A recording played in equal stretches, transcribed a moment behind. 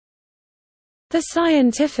The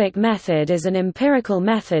scientific method is an empirical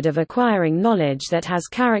method of acquiring knowledge that has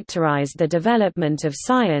characterized the development of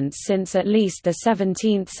science since at least the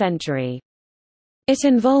 17th century. It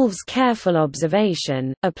involves careful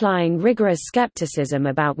observation, applying rigorous skepticism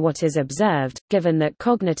about what is observed, given that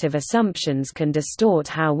cognitive assumptions can distort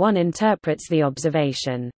how one interprets the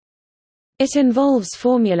observation. It involves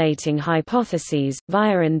formulating hypotheses,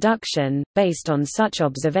 via induction, based on such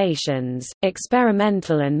observations,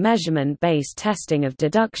 experimental and measurement-based testing of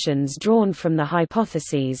deductions drawn from the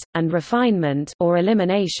hypotheses, and refinement or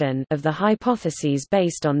elimination of the hypotheses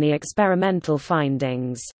based on the experimental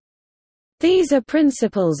findings. These are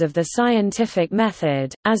principles of the scientific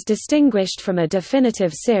method, as distinguished from a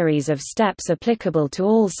definitive series of steps applicable to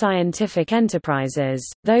all scientific enterprises.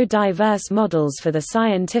 Though diverse models for the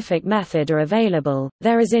scientific method are available,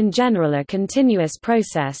 there is in general a continuous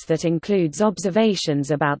process that includes observations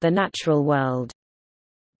about the natural world.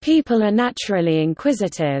 People are naturally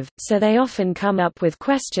inquisitive, so they often come up with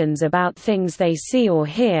questions about things they see or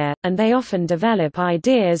hear, and they often develop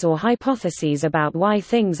ideas or hypotheses about why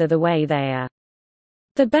things are the way they are.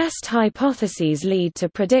 The best hypotheses lead to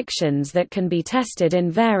predictions that can be tested in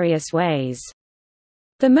various ways.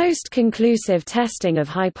 The most conclusive testing of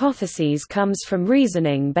hypotheses comes from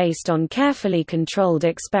reasoning based on carefully controlled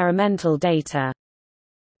experimental data.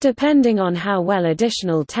 Depending on how well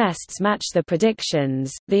additional tests match the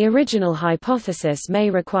predictions, the original hypothesis may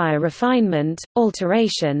require refinement,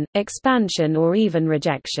 alteration, expansion or even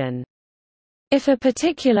rejection. If a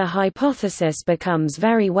particular hypothesis becomes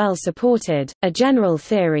very well supported, a general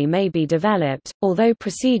theory may be developed. Although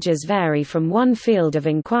procedures vary from one field of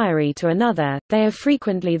inquiry to another, they are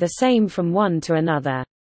frequently the same from one to another.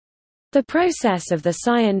 The process of the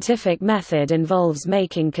scientific method involves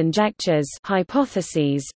making conjectures,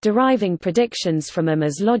 hypotheses, deriving predictions from them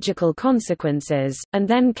as logical consequences, and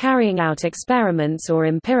then carrying out experiments or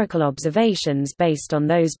empirical observations based on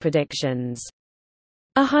those predictions.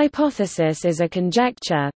 A hypothesis is a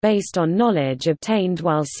conjecture, based on knowledge obtained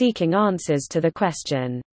while seeking answers to the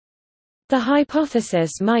question. The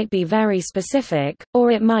hypothesis might be very specific,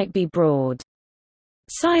 or it might be broad.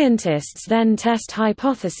 Scientists then test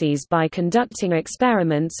hypotheses by conducting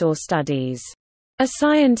experiments or studies. A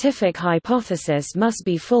scientific hypothesis must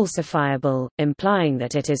be falsifiable, implying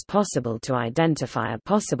that it is possible to identify a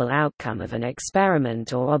possible outcome of an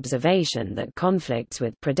experiment or observation that conflicts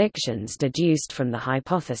with predictions deduced from the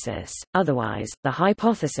hypothesis. Otherwise, the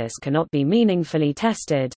hypothesis cannot be meaningfully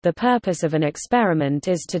tested. The purpose of an experiment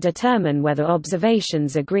is to determine whether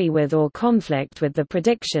observations agree with or conflict with the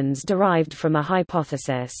predictions derived from a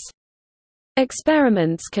hypothesis.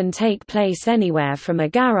 Experiments can take place anywhere from a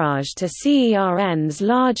garage to CERN's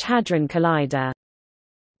Large Hadron Collider.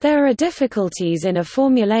 There are difficulties in a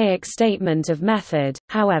formulaic statement of method,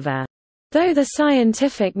 however. Though the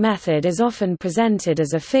scientific method is often presented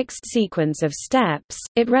as a fixed sequence of steps,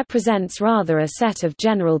 it represents rather a set of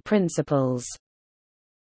general principles.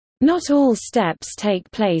 Not all steps take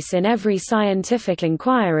place in every scientific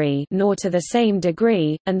inquiry, nor to the same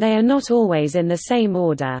degree, and they are not always in the same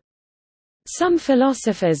order. Some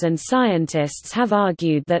philosophers and scientists have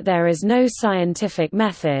argued that there is no scientific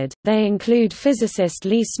method. They include physicist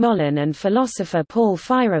Lee Smolin and philosopher Paul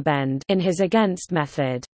Feyerabend in his Against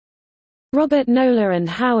method. Robert Noller and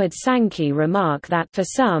Howard Sankey remark that, for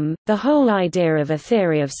some, the whole idea of a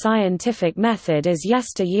theory of scientific method is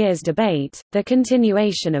yesteryear's debate, the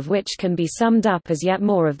continuation of which can be summed up as yet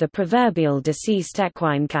more of the proverbial deceased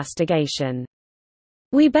equine castigation.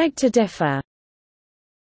 We beg to differ.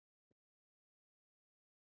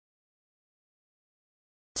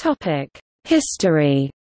 History.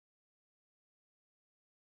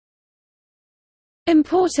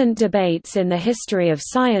 Important debates in the history of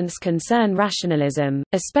science concern rationalism,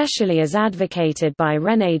 especially as advocated by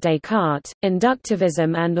René Descartes,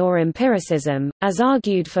 inductivism and/or empiricism, as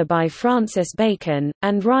argued for by Francis Bacon,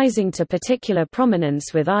 and rising to particular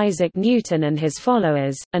prominence with Isaac Newton and his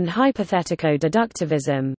followers, and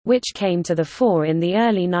hypothetico-deductivism, which came to the fore in the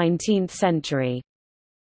early 19th century.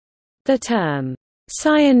 The term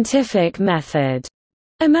scientific method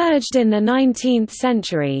emerged in the 19th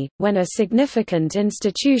century, when a significant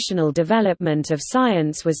institutional development of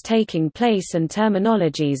science was taking place and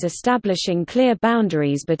terminologies establishing clear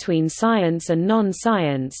boundaries between science and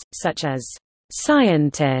non-science, such as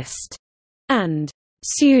scientist and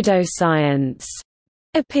pseudoscience,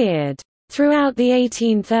 appeared. Throughout the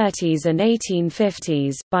 1830s and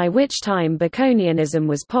 1850s, by which time Baconianism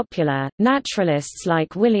was popular, naturalists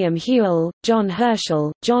like William Whewell, John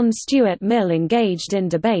Herschel, John Stuart Mill engaged in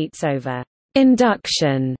debates over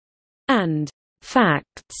induction and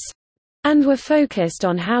facts. and were focused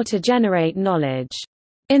on how to generate knowledge.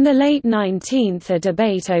 In the late 19th, a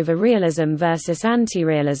debate over realism versus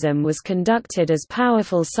anti-realism was conducted as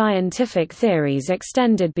powerful scientific theories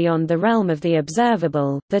extended beyond the realm of the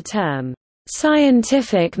observable. The term,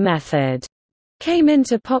 scientific method, came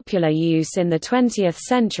into popular use in the 20th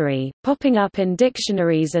century, popping up in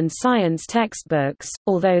dictionaries and science textbooks,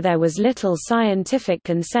 although there was little scientific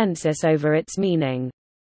consensus over its meaning.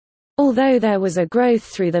 Although there was a growth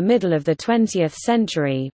through the middle of the 20th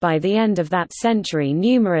century, by the end of that century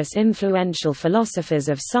numerous influential philosophers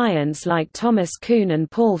of science like Thomas Kuhn and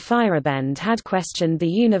Paul Feyerabend had questioned the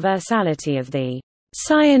universality of the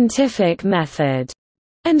scientific method,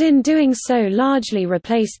 and in doing so largely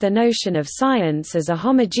replaced the notion of science as a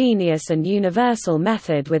homogeneous and universal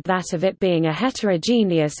method with that of it being a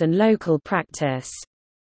heterogeneous and local practice.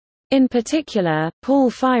 In particular, Paul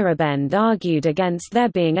Feyerabend argued against there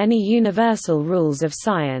being any universal rules of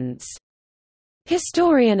science.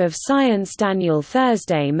 Historian of science Daniel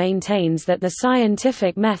Thursday maintains that the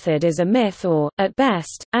scientific method is a myth or, at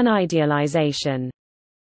best, an idealization.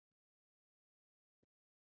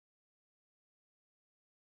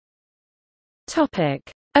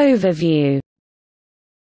 Overview.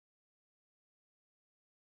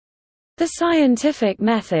 The scientific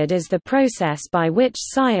method is the process by which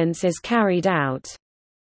science is carried out.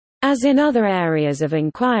 As in other areas of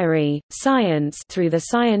inquiry, science through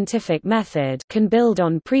the scientific method can build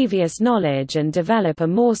on previous knowledge and develop a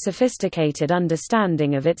more sophisticated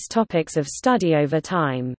understanding of its topics of study over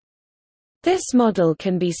time. This model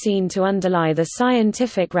can be seen to underlie the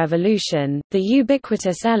scientific revolution. The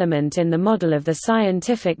ubiquitous element in the model of the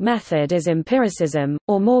scientific method is empiricism,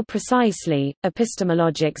 or more precisely,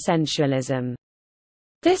 epistemologic sensualism.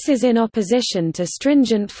 This is in opposition to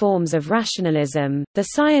stringent forms of rationalism.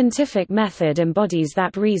 The scientific method embodies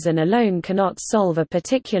that reason alone cannot solve a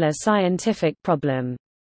particular scientific problem.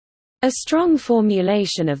 A strong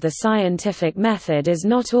formulation of the scientific method is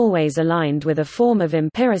not always aligned with a form of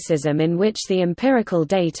empiricism in which the empirical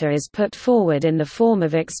data is put forward in the form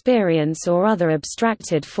of experience or other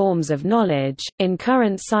abstracted forms of knowledge. In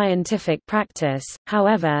current scientific practice,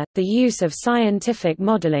 however, the use of scientific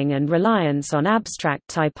modeling and reliance on abstract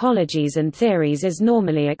typologies and theories is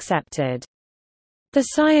normally accepted.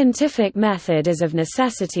 The scientific method is of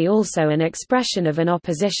necessity also an expression of an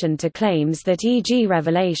opposition to claims that e.g.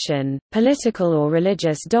 revelation, political or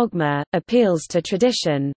religious dogma, appeals to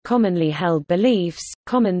tradition, commonly held beliefs,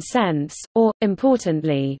 common sense, or,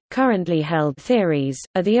 importantly, currently held theories,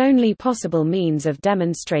 are the only possible means of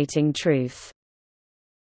demonstrating truth.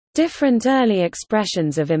 Different early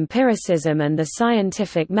expressions of empiricism and the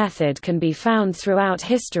scientific method can be found throughout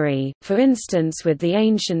history, for instance with the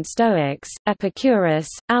ancient Stoics, Epicurus,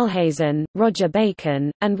 Alhazen, Roger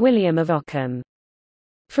Bacon, and William of Ockham.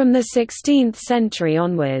 From the 16th century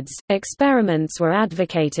onwards, experiments were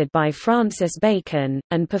advocated by Francis Bacon,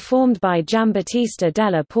 and performed by Giambattista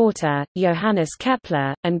della Porta, Johannes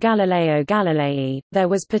Kepler, and Galileo Galilei. There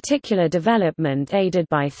was particular development aided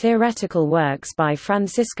by theoretical works by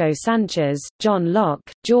Francisco Sanchez, John Locke,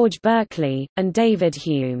 George Berkeley, and David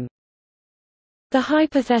Hume. The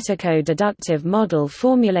hypothetico-deductive model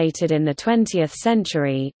formulated in the 20th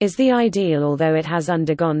century, is the ideal although it has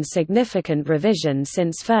undergone significant revision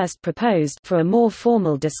since first proposed. For a more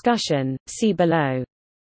formal discussion, see below.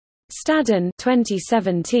 Stadden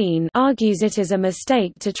 2017 argues it is a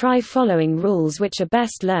mistake to try following rules which are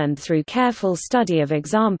best learned through careful study of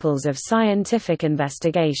examples of scientific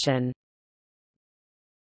investigation.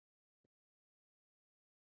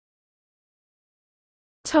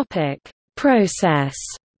 Process.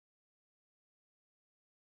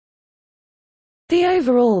 The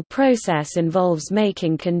overall process involves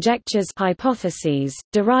making conjectures, hypotheses,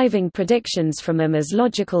 deriving predictions from them as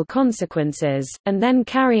logical consequences, and then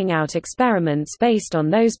carrying out experiments based on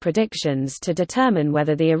those predictions to determine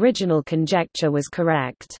whether the original conjecture was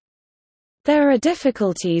correct. There are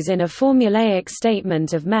difficulties in a formulaic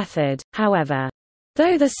statement of method, however.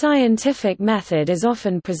 Though the scientific method is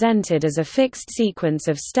often presented as a fixed sequence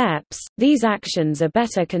of steps, these actions are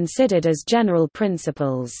better considered as general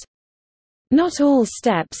principles. Not all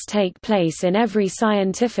steps take place in every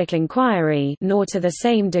scientific inquiry, nor to the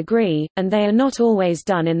same degree, and they are not always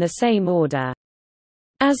done in the same order.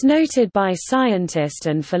 As noted by scientist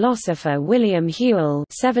and philosopher William Whewell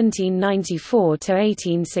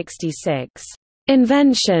 (1794–1866),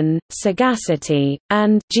 invention, sagacity,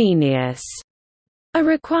 and genius are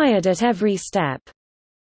required at every step.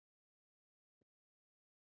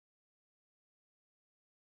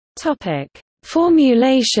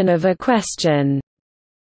 Formulation of a question.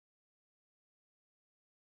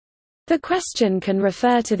 The question can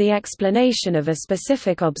refer to the explanation of a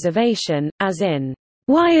specific observation, as in,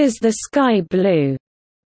 "Why is the sky blue?"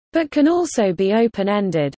 but can also be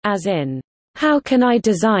open-ended, as in, "How can I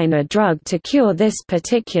design a drug to cure this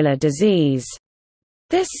particular disease?"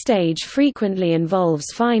 This stage frequently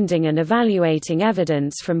involves finding and evaluating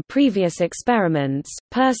evidence from previous experiments,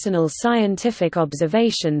 personal scientific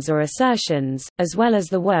observations or assertions, as well as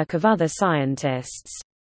the work of other scientists.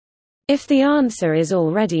 If the answer is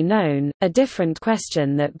already known, a different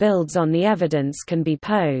question that builds on the evidence can be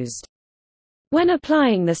posed. When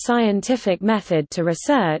applying the scientific method to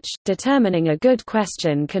research, determining a good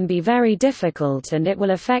question can be very difficult and it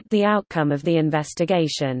will affect the outcome of the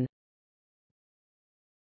investigation.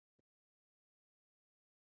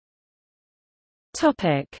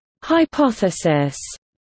 Hypothesis.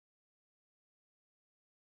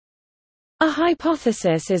 A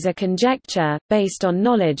hypothesis is a conjecture, based on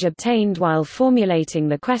knowledge obtained while formulating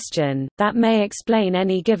the question, that may explain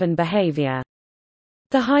any given behavior.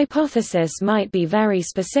 The hypothesis might be very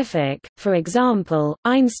specific, for example,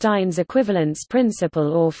 Einstein's equivalence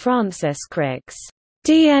principle or Francis Crick's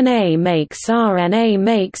DNA makes RNA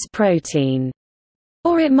makes protein.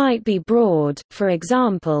 Or it might be broad, for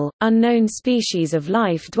example, unknown species of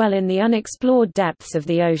life dwell in the unexplored depths of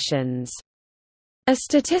the oceans. A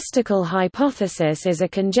statistical hypothesis is a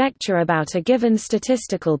conjecture about a given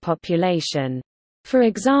statistical population. For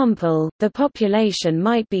example, the population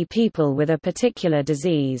might be people with a particular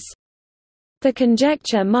disease. The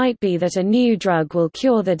conjecture might be that a new drug will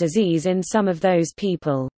cure the disease in some of those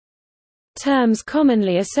people. Terms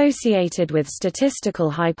commonly associated with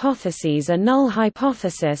statistical hypotheses are null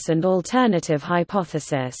hypothesis and alternative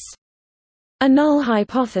hypothesis. A null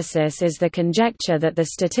hypothesis is the conjecture that the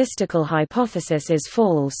statistical hypothesis is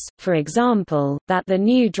false, for example, that the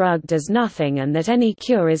new drug does nothing and that any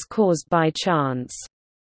cure is caused by chance.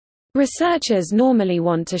 Researchers normally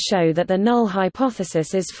want to show that the null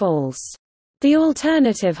hypothesis is false. The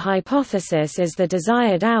alternative hypothesis is the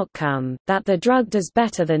desired outcome, that the drug does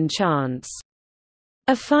better than chance.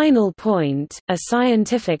 A final point, a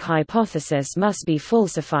scientific hypothesis must be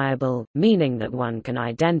falsifiable, meaning that one can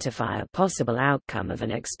identify a possible outcome of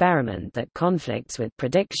an experiment that conflicts with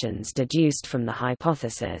predictions deduced from the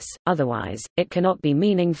hypothesis, otherwise, it cannot be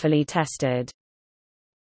meaningfully tested.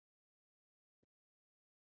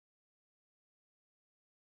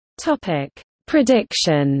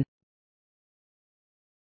 Prediction.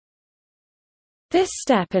 This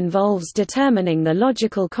step involves determining the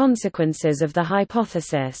logical consequences of the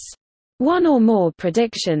hypothesis. One or more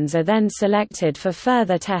predictions are then selected for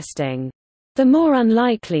further testing. The more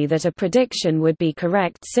unlikely that a prediction would be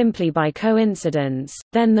correct simply by coincidence,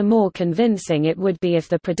 then the more convincing it would be if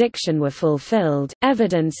the prediction were fulfilled.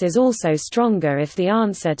 Evidence is also stronger if the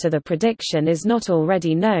answer to the prediction is not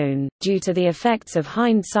already known, due to the effects of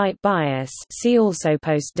hindsight bias. See also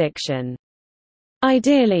postdiction.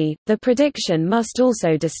 Ideally, the prediction must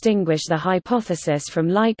also distinguish the hypothesis from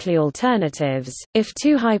likely alternatives. If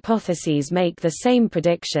two hypotheses make the same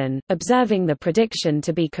prediction, observing the prediction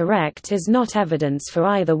to be correct is not evidence for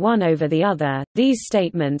either one over the other. These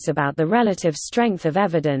statements about the relative strength of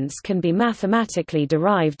evidence can be mathematically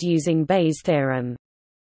derived using Bayes' theorem.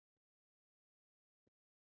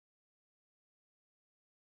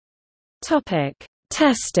 Topic: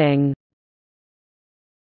 Testing.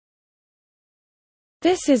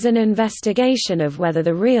 This is an investigation of whether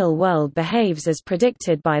the real world behaves as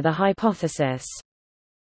predicted by the hypothesis.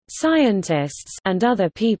 Scientists and other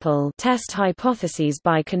people test hypotheses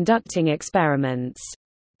by conducting experiments.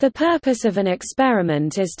 The purpose of an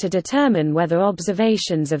experiment is to determine whether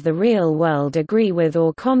observations of the real world agree with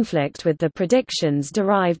or conflict with the predictions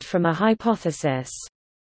derived from a hypothesis.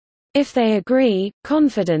 If they agree,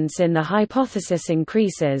 confidence in the hypothesis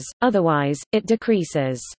increases, otherwise, it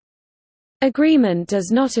decreases. Agreement does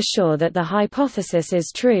not assure that the hypothesis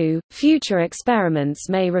is true. Future experiments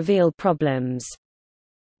may reveal problems.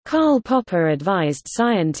 Karl Popper advised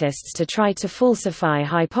scientists to try to falsify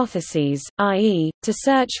hypotheses, i.e., to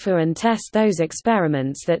search for and test those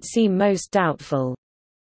experiments that seem most doubtful.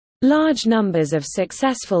 Large numbers of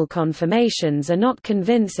successful confirmations are not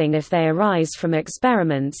convincing if they arise from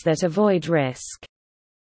experiments that avoid risk.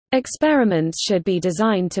 Experiments should be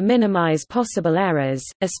designed to minimize possible errors,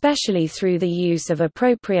 especially through the use of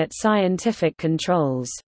appropriate scientific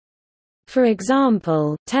controls. For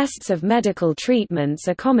example, tests of medical treatments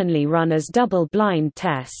are commonly run as double-blind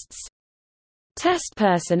tests. Test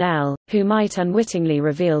personnel, who might unwittingly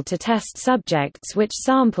reveal to test subjects which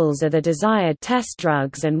samples are the desired test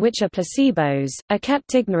drugs and which are placebos, are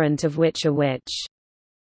kept ignorant of which are which.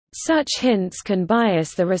 Such hints can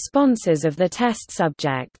bias the responses of the test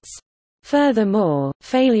subjects. Furthermore,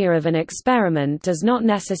 failure of an experiment does not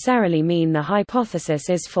necessarily mean the hypothesis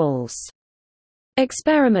is false.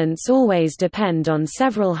 Experiments always depend on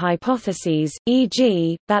several hypotheses,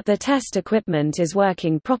 e.g., that the test equipment is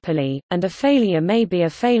working properly, and a failure may be a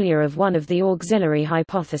failure of one of the auxiliary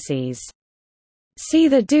hypotheses. See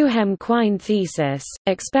the Duhem-Quine thesis.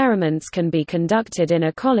 Experiments can be conducted in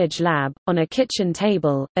a college lab, on a kitchen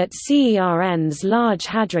table, at CERN's Large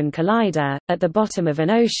Hadron Collider, at the bottom of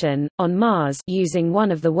an ocean, on Mars using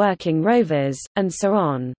one of the working rovers, and so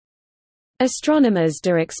on. Astronomers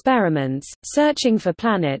do experiments, searching for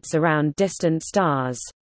planets around distant stars.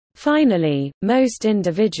 Finally, most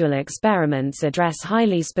individual experiments address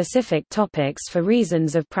highly specific topics for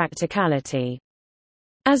reasons of practicality.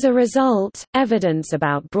 As a result, evidence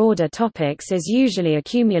about broader topics is usually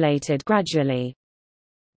accumulated gradually.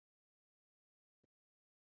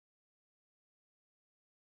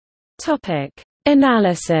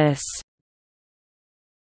 Analysis.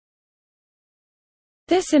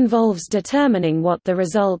 This involves determining what the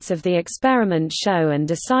results of the experiment show and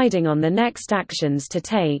deciding on the next actions to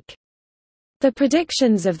take. The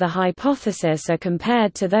predictions of the hypothesis are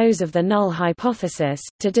compared to those of the null hypothesis,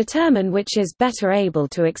 to determine which is better able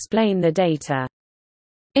to explain the data.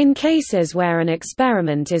 In cases where an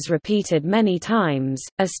experiment is repeated many times,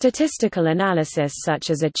 a statistical analysis such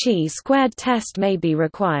as a chi-squared test may be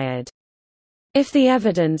required. If the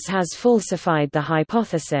evidence has falsified the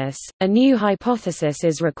hypothesis, a new hypothesis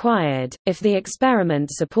is required. If the experiment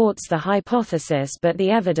supports the hypothesis but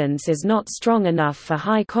the evidence is not strong enough for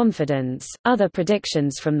high confidence, other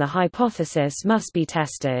predictions from the hypothesis must be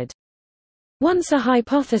tested. Once a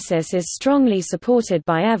hypothesis is strongly supported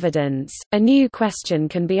by evidence, a new question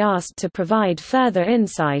can be asked to provide further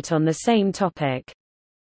insight on the same topic.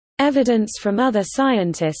 Evidence from other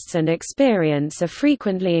scientists and experience are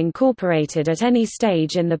frequently incorporated at any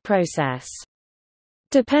stage in the process.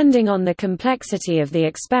 Depending on the complexity of the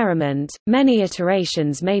experiment, many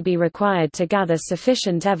iterations may be required to gather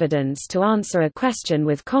sufficient evidence to answer a question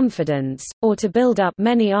with confidence, or to build up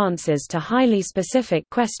many answers to highly specific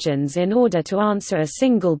questions in order to answer a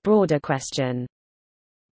single broader question.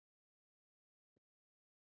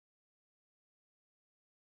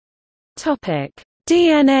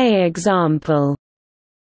 DNA example.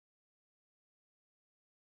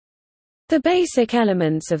 The basic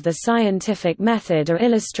elements of the scientific method are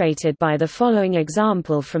illustrated by the following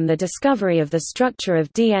example from the discovery of the structure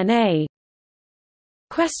of DNA.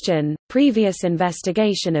 Question: previous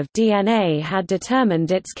investigation of DNA had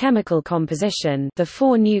determined its chemical composition, the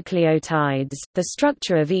 4 nucleotides, the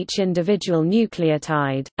structure of each individual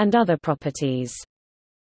nucleotide, and other properties.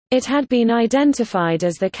 It had been identified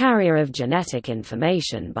as the carrier of genetic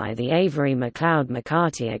information by the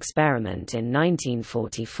Avery-McLeod-McCarty experiment in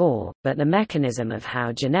 1944, but the mechanism of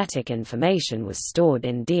how genetic information was stored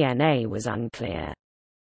in DNA was unclear.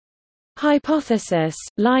 Hypothesis: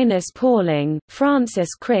 Linus Pauling, Francis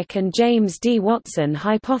Crick and James D. Watson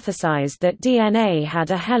hypothesized that DNA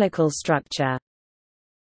had a helical structure.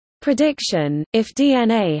 Prediction: if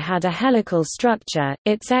DNA had a helical structure,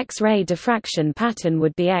 its X-ray diffraction pattern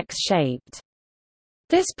would be X-shaped.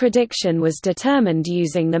 This prediction was determined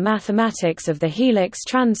using the mathematics of the helix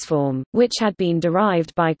transform, which had been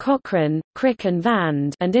derived by Cochrane, Crick and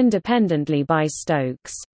Vand, and independently by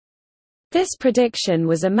Stokes. This prediction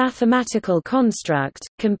was a mathematical construct,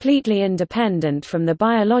 completely independent from the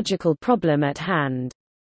biological problem at hand.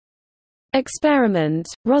 Experiment: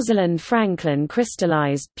 Rosalind Franklin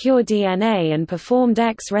crystallized pure DNA and performed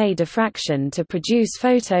X-ray diffraction to produce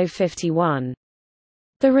photo 51.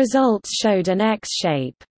 The results showed an X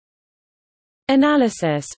shape.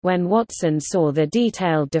 Analysis: when Watson saw the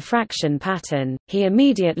detailed diffraction pattern, he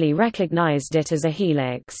immediately recognized it as a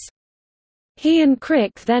helix. He and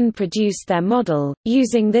Crick then produced their model,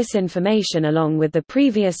 using this information along with the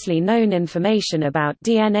previously known information about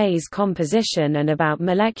DNA's composition and about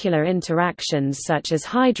molecular interactions such as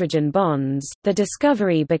hydrogen bonds. The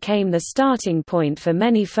discovery became the starting point for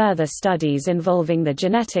many further studies involving the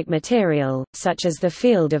genetic material, such as the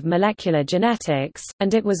field of molecular genetics,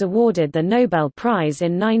 and it was awarded the Nobel Prize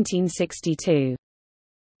in 1962.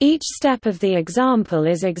 Each step of the example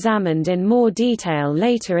is examined in more detail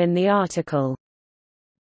later in the article.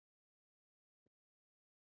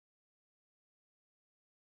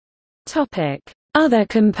 Other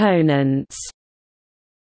components.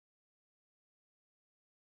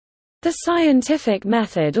 The scientific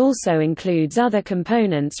method also includes other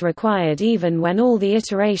components required even when all the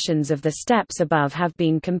iterations of the steps above have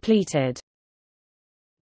been completed.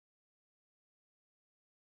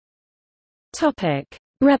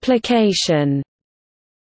 Replication.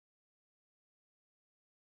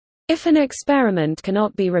 If an experiment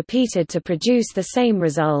cannot be repeated to produce the same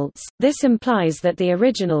results, this implies that the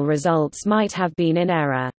original results might have been in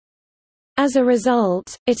error. As a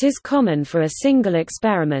result, it is common for a single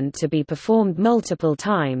experiment to be performed multiple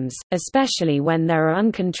times, especially when there are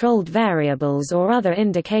uncontrolled variables or other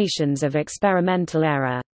indications of experimental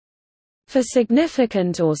error. For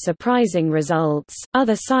significant or surprising results,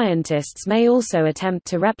 other scientists may also attempt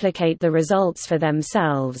to replicate the results for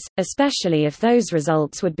themselves, especially if those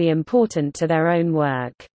results would be important to their own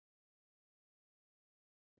work.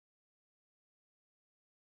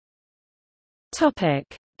 Topic: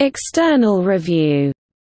 External review.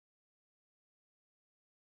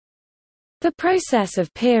 The process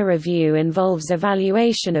of peer review involves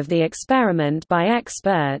evaluation of the experiment by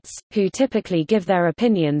experts, who typically give their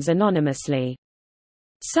opinions anonymously.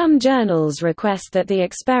 Some journals request that the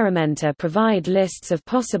experimenter provide lists of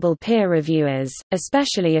possible peer reviewers,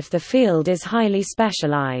 especially if the field is highly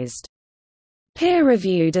specialized. Peer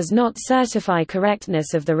review does not certify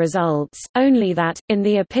correctness of the results, only that, in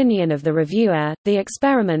the opinion of the reviewer, the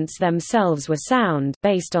experiments themselves were sound,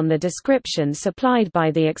 based on the description supplied by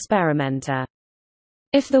the experimenter.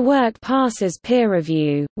 If the work passes peer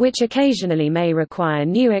review, which occasionally may require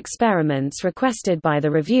new experiments requested by the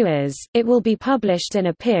reviewers, it will be published in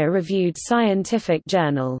a peer-reviewed scientific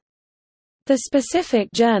journal. The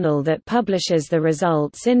specific journal that publishes the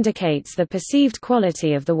results indicates the perceived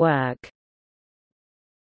quality of the work.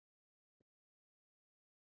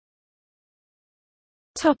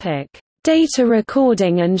 Data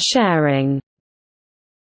recording and sharing.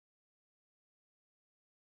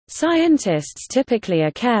 Scientists typically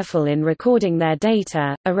are careful in recording their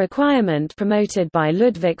data, a requirement promoted by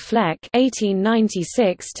Ludwig Fleck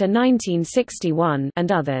 (1896–1961)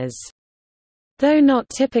 and others. Though not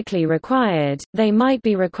typically required, they might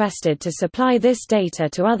be requested to supply this data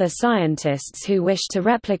to other scientists who wish to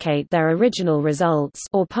replicate their original results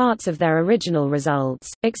or parts of their original results,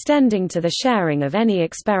 extending to the sharing of any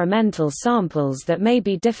experimental samples that may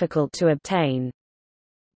be difficult to obtain.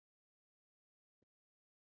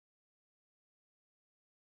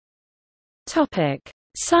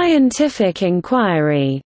 Scientific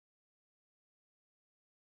inquiry.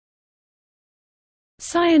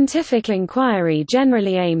 Scientific inquiry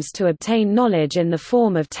generally aims to obtain knowledge in the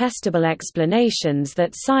form of testable explanations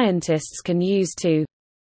that scientists can use to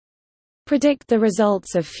predict the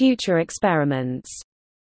results of future experiments.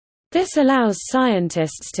 This allows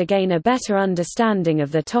scientists to gain a better understanding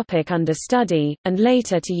of the topic under study, and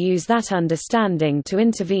later to use that understanding to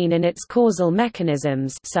intervene in its causal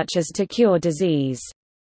mechanisms, such as to cure disease.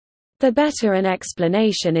 The better an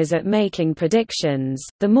explanation is at making predictions,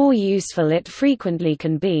 the more useful it frequently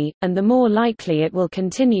can be, and the more likely it will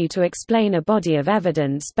continue to explain a body of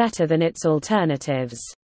evidence better than its alternatives.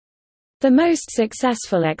 The most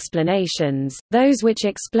successful explanations, those which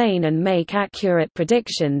explain and make accurate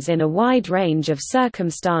predictions in a wide range of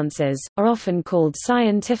circumstances, are often called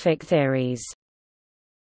scientific theories.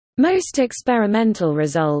 Most experimental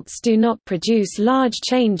results do not produce large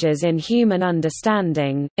changes in human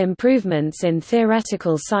understanding. Improvements in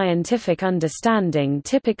theoretical scientific understanding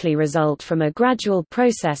typically result from a gradual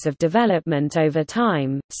process of development over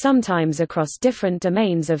time, sometimes across different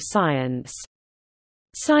domains of science.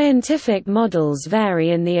 Scientific models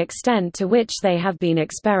vary in the extent to which they have been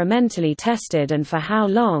experimentally tested and for how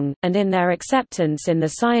long, and in their acceptance in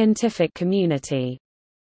the scientific community.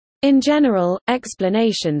 In general,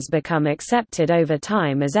 explanations become accepted over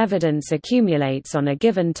time as evidence accumulates on a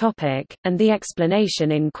given topic, and the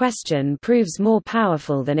explanation in question proves more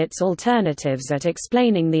powerful than its alternatives at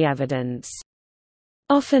explaining the evidence.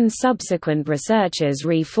 Often subsequent researchers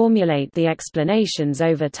reformulate the explanations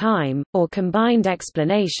over time, or combined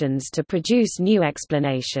explanations to produce new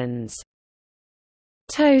explanations.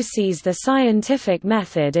 Toe sees the scientific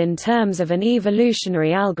method in terms of an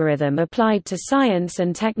evolutionary algorithm applied to science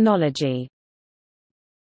and technology.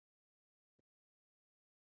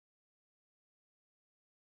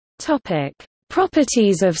 Topic: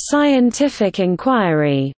 Properties of scientific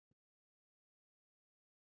inquiry.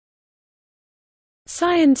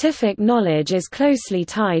 Scientific knowledge is closely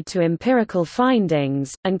tied to empirical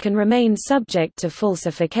findings, and can remain subject to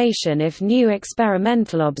falsification if new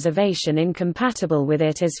experimental observation incompatible with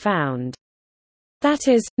it is found. That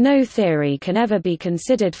is, no theory can ever be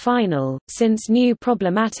considered final, since new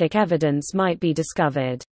problematic evidence might be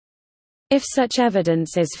discovered. If such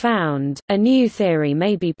evidence is found, a new theory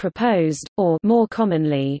may be proposed, or more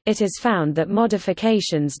commonly, it is found that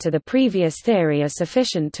modifications to the previous theory are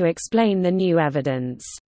sufficient to explain the new evidence.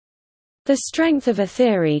 The strength of a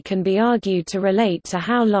theory can be argued to relate to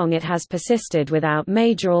how long it has persisted without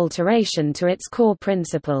major alteration to its core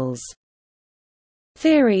principles.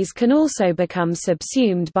 Theories can also become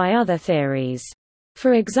subsumed by other theories.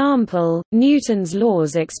 For example, Newton's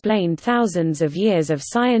laws explained thousands of years of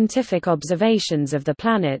scientific observations of the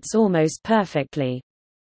planets almost perfectly.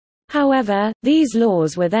 However, these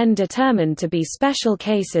laws were then determined to be special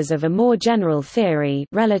cases of a more general theory,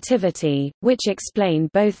 relativity, which explained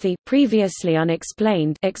both the previously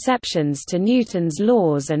unexplained exceptions to Newton's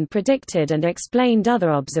laws and predicted and explained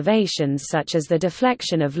other observations such as the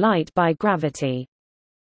deflection of light by gravity.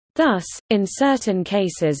 Thus, in certain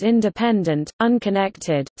cases independent,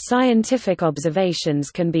 unconnected, scientific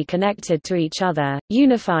observations can be connected to each other,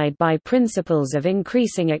 unified by principles of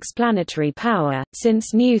increasing explanatory power,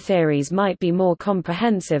 since new theories might be more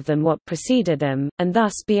comprehensive than what preceded them, and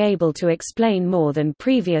thus be able to explain more than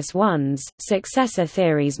previous ones. Successor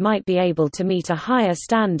theories might be able to meet a higher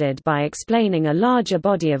standard by explaining a larger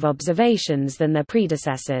body of observations than their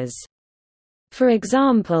predecessors. For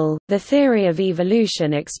example, the theory of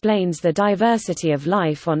evolution explains the diversity of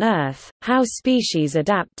life on Earth, how species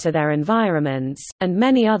adapt to their environments, and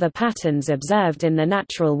many other patterns observed in the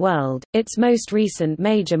natural world. Its most recent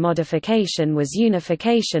major modification was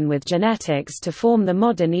unification with genetics to form the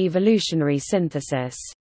modern evolutionary synthesis.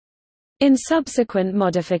 In subsequent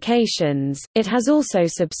modifications, it has also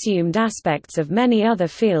subsumed aspects of many other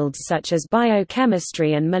fields such as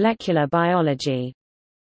biochemistry and molecular biology.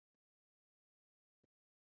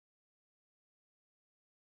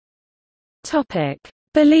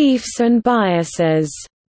 Beliefs and biases.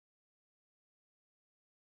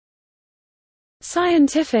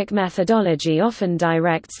 Scientific methodology often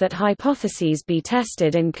directs that hypotheses be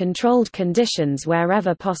tested in controlled conditions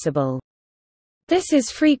wherever possible. This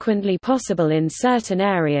is frequently possible in certain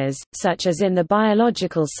areas, such as in the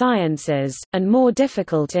biological sciences, and more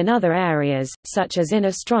difficult in other areas, such as in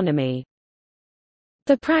astronomy.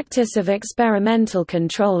 The practice of experimental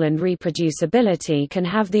control and reproducibility can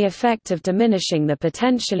have the effect of diminishing the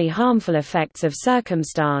potentially harmful effects of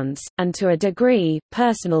circumstance, and to a degree,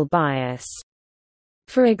 personal bias.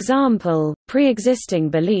 For example, pre-existing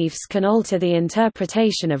beliefs can alter the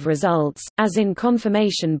interpretation of results, as in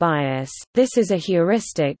confirmation bias. This is a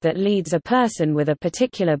heuristic that leads a person with a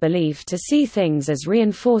particular belief to see things as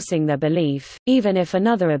reinforcing their belief, even if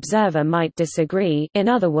another observer might disagree. In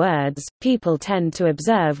other words, people tend to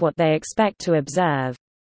observe what they expect to observe.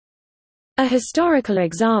 A historical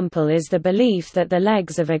example is the belief that the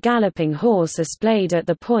legs of a galloping horse are splayed at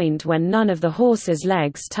the point when none of the horse's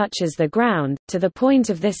legs touches the ground, to the point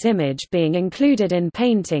of this image being included in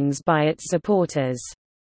paintings by its supporters.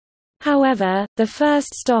 However, the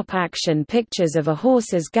first stop-action pictures of A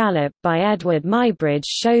Horse's Gallop by Edward Muybridge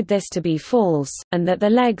showed this to be false, and that the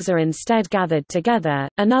legs are instead gathered together.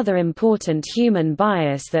 Another important human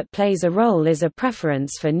bias that plays a role is a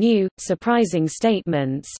preference for new, surprising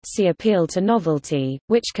statements, see appeal to novelty,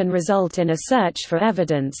 which can result in a search for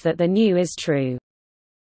evidence that the new is true.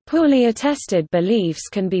 Poorly attested beliefs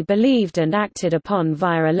can be believed and acted upon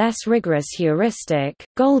via a less rigorous heuristic.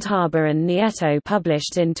 Goldhaber and Nieto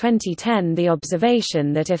published in 2010 the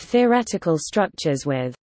observation that if theoretical structures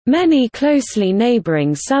with many closely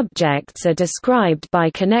neighboring subjects are described by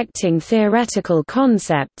connecting theoretical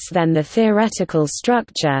concepts, then the theoretical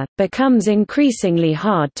structure becomes increasingly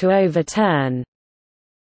hard to overturn.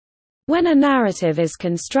 When a narrative is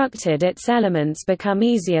constructed, its elements become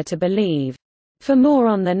easier to believe. For more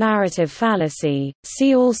on the narrative fallacy,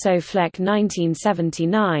 see also Fleck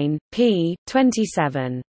 1979, p.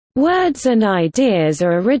 27. Words and ideas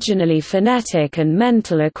are originally phonetic and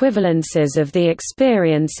mental equivalences of the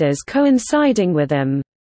experiences coinciding with them.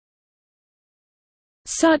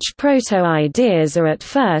 Such proto-ideas are at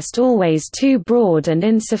first always too broad and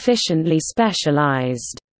insufficiently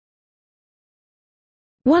specialized.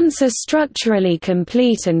 Once a structurally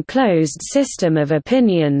complete and closed system of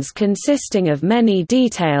opinions consisting of many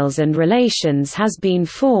details and relations has been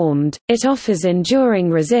formed, it offers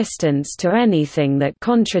enduring resistance to anything that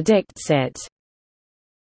contradicts it.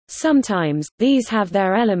 Sometimes, these have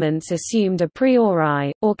their elements assumed a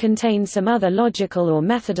priori, or contain some other logical or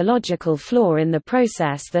methodological flaw in the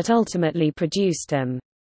process that ultimately produced them.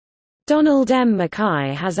 Donald M.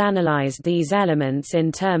 Mackay has analyzed these elements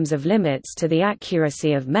in terms of limits to the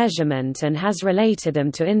accuracy of measurement and has related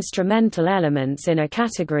them to instrumental elements in a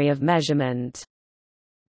category of measurement.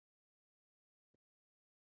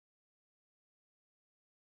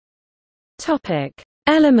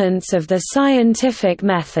 Elements of the scientific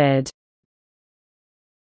method.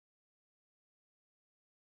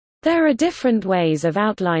 There are different ways of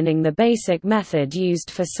outlining the basic method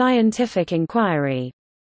used for scientific inquiry.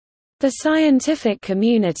 The scientific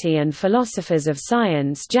community and philosophers of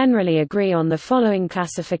science generally agree on the following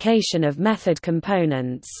classification of method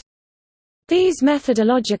components. These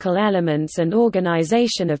methodological elements and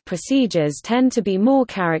organization of procedures tend to be more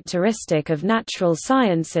characteristic of natural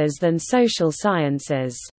sciences than social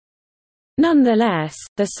sciences. Nonetheless,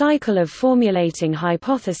 the cycle of formulating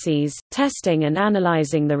hypotheses, testing and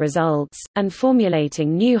analyzing the results, and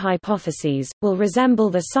formulating new hypotheses, will resemble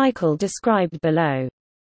the cycle described below.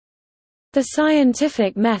 The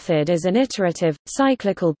scientific method is an iterative,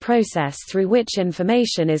 cyclical process through which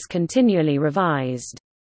information is continually revised.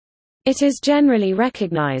 It is generally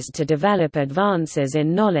recognized to develop advances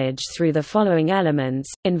in knowledge through the following elements,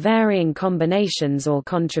 in varying combinations or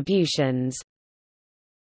contributions: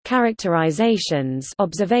 characterizations,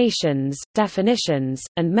 observations, definitions,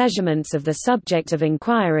 and measurements of the subject of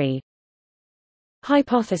inquiry;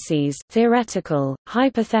 hypotheses, theoretical,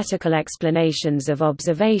 hypothetical explanations of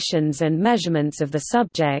observations and measurements of the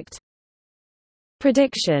subject;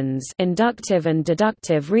 predictions, inductive and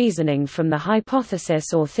deductive reasoning from the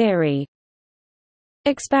hypothesis or theory;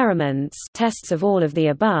 experiments, tests of all of the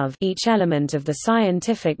above. Each element of the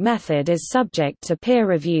scientific method is subject to peer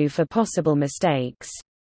review for possible mistakes.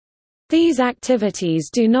 These activities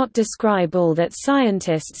do not describe all that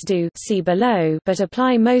scientists do, see below, but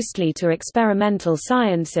apply mostly to experimental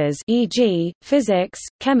sciences, e.g., physics,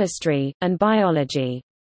 chemistry, and biology.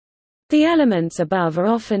 The elements above are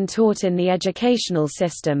often taught in the educational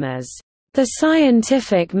system as the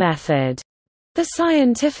scientific method. The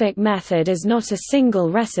scientific method is not a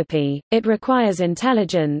single recipe, it requires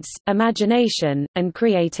intelligence, imagination, and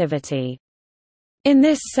creativity. In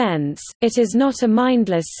this sense, it is not a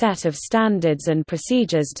mindless set of standards and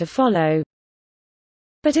procedures to follow,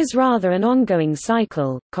 but is rather an ongoing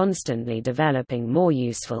cycle, constantly developing more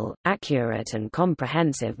useful, accurate and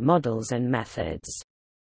comprehensive models and methods.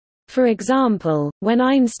 For example, when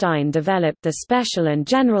Einstein developed the special and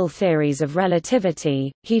general theories of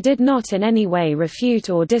relativity, he did not in any way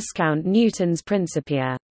refute or discount Newton's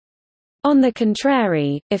Principia. On the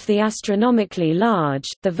contrary, if the astronomically large,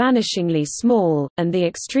 the vanishingly small, and the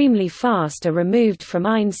extremely fast are removed from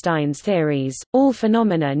Einstein's theories, all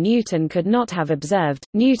phenomena Newton could not have observed,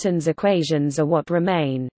 Newton's equations are what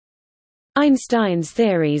remain. Einstein's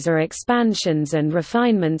theories are expansions and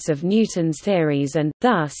refinements of Newton's theories and,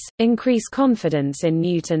 thus, increase confidence in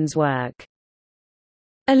Newton's work.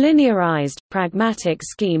 A linearized, pragmatic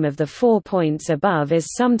scheme of the 4 points above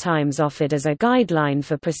is sometimes offered as a guideline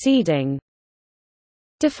for proceeding.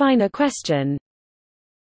 Define a question.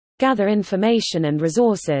 Gather information and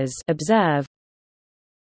resources, observe.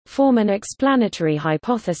 Form an explanatory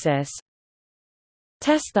hypothesis.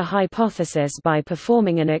 Test the hypothesis by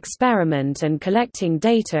performing an experiment and collecting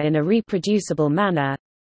data in a reproducible manner.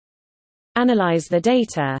 Analyze the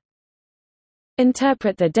data.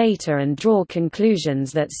 Interpret the data and draw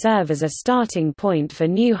conclusions that serve as a starting point for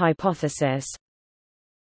new hypothesis.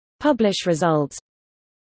 Publish results.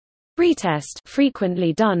 Retest,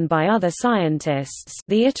 frequently done by other scientists.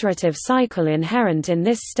 The iterative cycle inherent in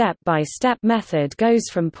this step-by-step method goes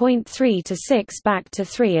from point 3 to 6 back to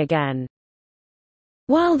 3 again.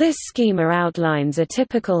 While this schema outlines a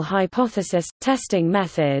typical hypothesis testing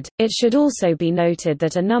method, it should also be noted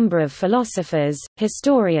that a number of philosophers,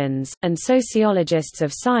 historians, and sociologists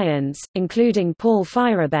of science, including Paul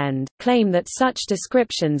Feyerabend, claim that such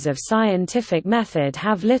descriptions of scientific method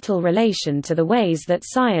have little relation to the ways that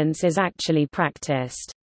science is actually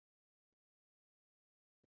practiced.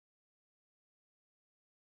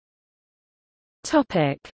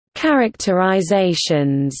 Topic: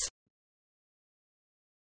 Characterizations.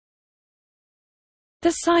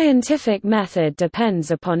 The scientific method depends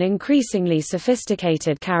upon increasingly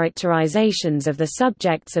sophisticated characterizations of the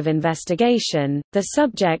subjects of investigation. The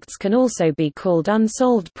subjects can also be called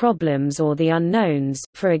unsolved problems or the unknowns.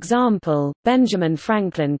 For example, Benjamin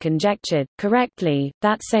Franklin conjectured, correctly,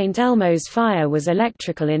 that St. Elmo's fire was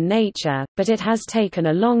electrical in nature, but it has taken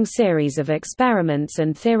a long series of experiments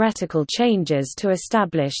and theoretical changes to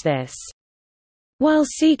establish this. While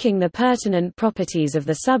seeking the pertinent properties of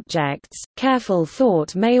the subjects, careful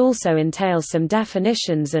thought may also entail some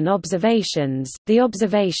definitions and observations. The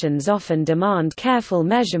observations often demand careful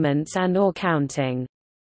measurements and/or counting.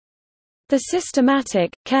 The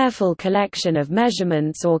systematic, careful collection of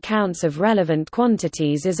measurements or counts of relevant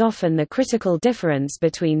quantities is often the critical difference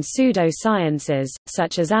between pseudo-sciences,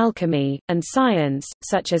 such as alchemy, and science,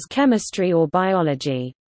 such as chemistry or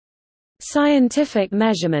biology. Scientific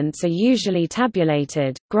measurements are usually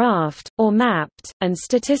tabulated, graphed, or mapped, and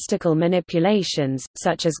statistical manipulations,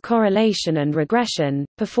 such as correlation and regression,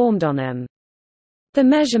 performed on them. The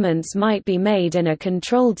measurements might be made in a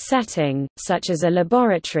controlled setting, such as a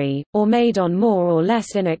laboratory, or made on more or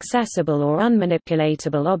less inaccessible or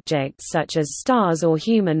unmanipulatable objects such as stars or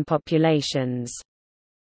human populations.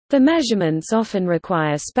 The measurements often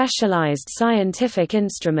require specialized scientific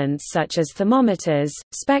instruments such as thermometers,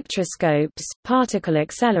 spectroscopes, particle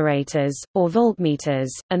accelerators, or voltmeters,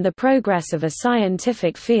 and the progress of a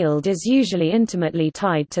scientific field is usually intimately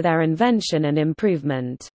tied to their invention and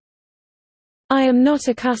improvement. I am not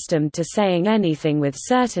accustomed to saying anything with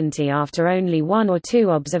certainty after only one or two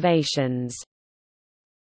observations.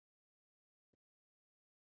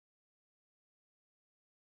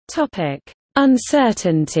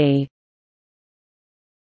 Uncertainty.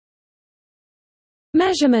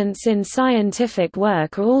 Measurements in scientific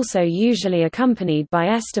work are also usually accompanied by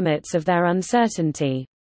estimates of their uncertainty.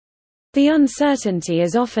 The uncertainty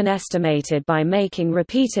is often estimated by making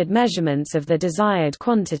repeated measurements of the desired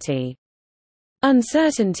quantity.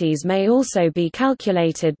 Uncertainties may also be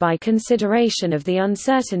calculated by consideration of the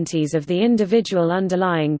uncertainties of the individual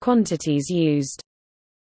underlying quantities used.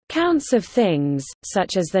 Counts of things,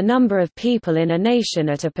 such as the number of people in a nation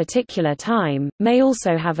at a particular time, may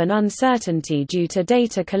also have an uncertainty due to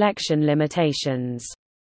data collection limitations.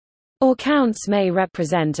 Or counts may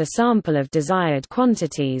represent a sample of desired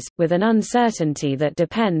quantities, with an uncertainty that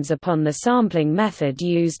depends upon the sampling method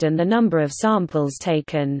used and the number of samples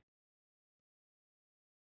taken.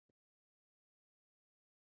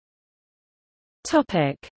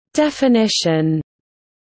 Definition.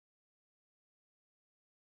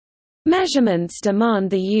 Measurements demand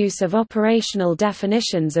the use of operational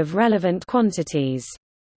definitions of relevant quantities.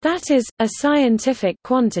 That is, a scientific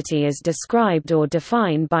quantity is described or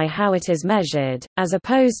defined by how it is measured, as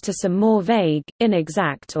opposed to some more vague,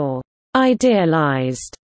 inexact or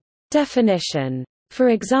idealized definition.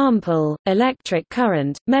 For example, electric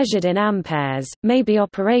current, measured in amperes, may be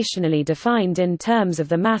operationally defined in terms of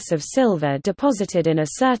the mass of silver deposited in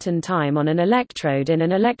a certain time on an electrode in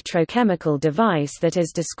an electrochemical device that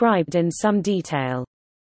is described in some detail.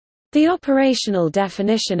 The operational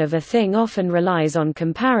definition of a thing often relies on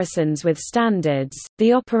comparisons with standards.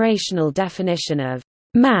 The operational definition of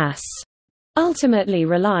mass ultimately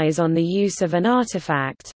relies on the use of an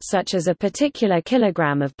artifact, such as a particular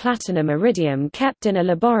kilogram of platinum iridium kept in a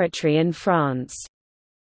laboratory in France.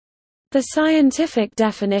 The scientific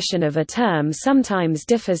definition of a term sometimes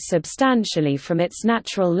differs substantially from its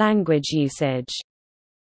natural language usage.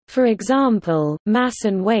 For example, mass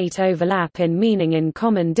and weight overlap in meaning in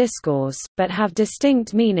common discourse, but have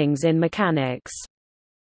distinct meanings in mechanics.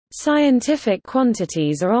 Scientific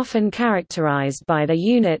quantities are often characterized by the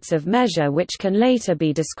units of measure which can later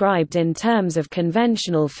be described in terms of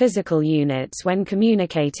conventional physical units when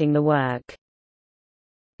communicating the work.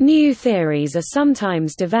 New theories are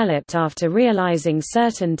sometimes developed after realizing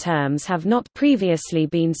certain terms have not previously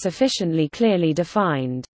been sufficiently clearly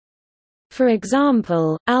defined. For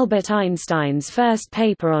example, Albert Einstein's first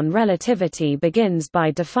paper on relativity begins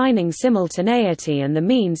by defining simultaneity and the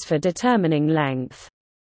means for determining length.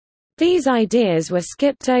 These ideas were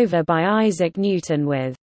skipped over by Isaac Newton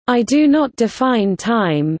with, "I do not define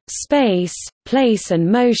time, space, place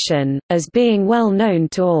and motion, as being well known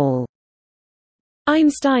to all."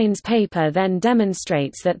 Einstein's paper then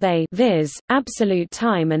demonstrates that they, viz., absolute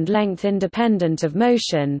time and length independent of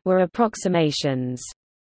motion, were approximations.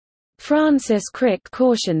 Francis Crick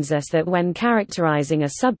cautions us that when characterizing a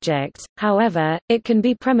subject, however, it can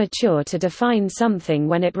be premature to define something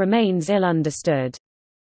when it remains ill understood.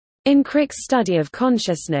 In Crick's study of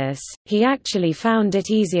consciousness, he actually found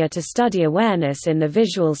it easier to study awareness in the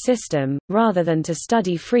visual system, rather than to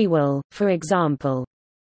study free will, for example.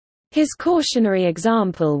 His cautionary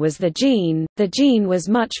example was the gene. The gene was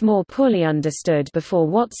much more poorly understood before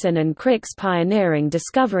Watson and Crick's pioneering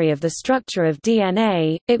discovery of the structure of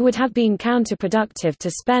DNA. It would have been counterproductive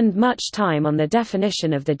to spend much time on the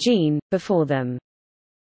definition of the gene, before them.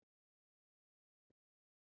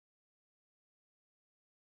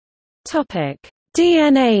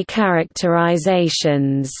 DNA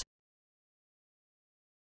characterizations.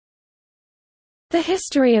 The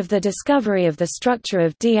history of the discovery of the structure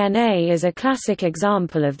of DNA is a classic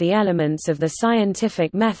example of the elements of the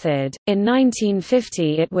scientific method. In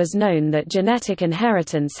 1950 it was known that genetic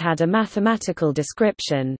inheritance had a mathematical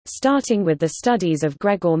description, starting with the studies of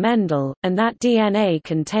Gregor Mendel, and that DNA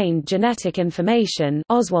contained genetic information,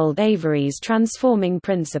 Oswald Avery's transforming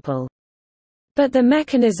principle. But the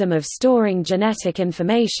mechanism of storing genetic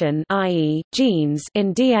information, i.e., genes,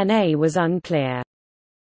 in DNA was unclear.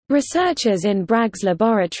 Researchers in Bragg's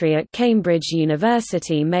laboratory at Cambridge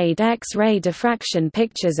University made X-ray diffraction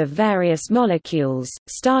pictures of various molecules,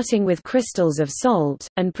 starting with crystals of salt,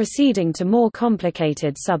 and proceeding to more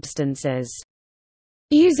complicated substances.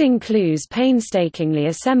 Using clues painstakingly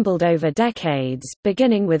assembled over decades,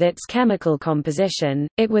 beginning with its chemical composition,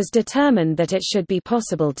 it was determined that it should be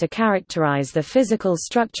possible to characterize the physical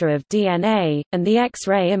structure of DNA, and the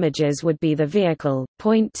X-ray images would be the vehicle.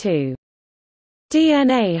 Point 2.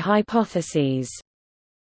 DNA hypotheses.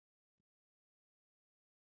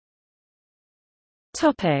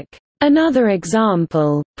 Another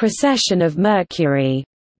example, precession of Mercury.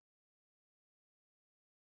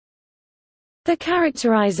 The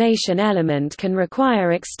characterization element can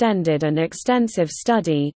require extended and extensive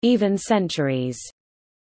study, even centuries.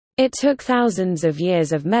 It took thousands of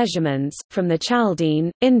years of measurements, from the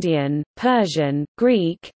Chaldean, Indian, Persian,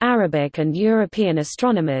 Greek, Arabic and European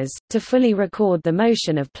astronomers, to fully record the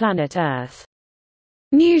motion of planet Earth.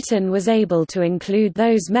 Newton was able to include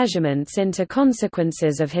those measurements into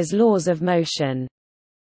consequences of his laws of motion.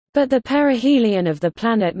 But the perihelion of the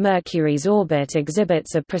planet Mercury's orbit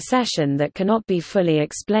exhibits a precession that cannot be fully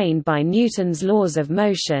explained by Newton's laws of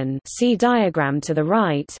motion, see diagram to the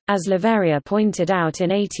right, as Leverrier pointed out in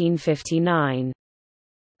 1859.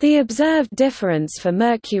 The observed difference for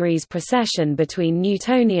Mercury's precession between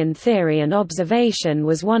Newtonian theory and observation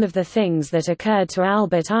was one of the things that occurred to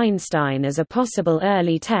Albert Einstein as a possible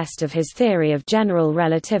early test of his theory of general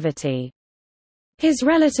relativity. His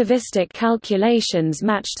relativistic calculations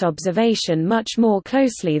matched observation much more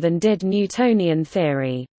closely than did Newtonian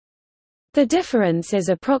theory. The difference is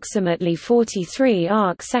approximately 43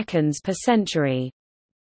 arc-seconds per century.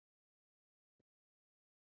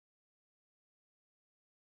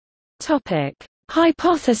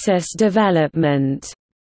 Hypothesis development.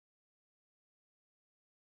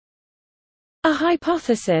 A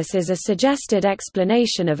hypothesis is a suggested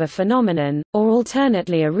explanation of a phenomenon, or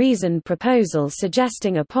alternately a reasoned proposal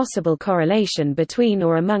suggesting a possible correlation between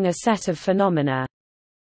or among a set of phenomena.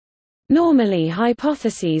 Normally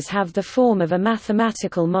hypotheses have the form of a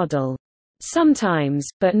mathematical model. Sometimes,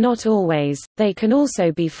 but not always, they can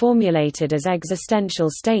also be formulated as existential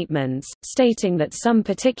statements, stating that some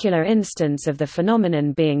particular instance of the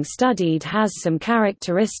phenomenon being studied has some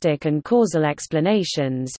characteristic and causal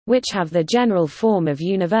explanations, which have the general form of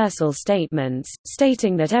universal statements,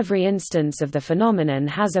 stating that every instance of the phenomenon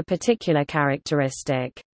has a particular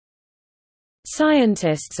characteristic.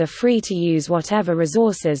 Scientists are free to use whatever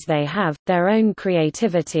resources they have, their own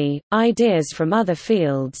creativity, ideas from other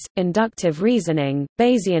fields, inductive reasoning,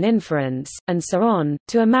 Bayesian inference, and so on,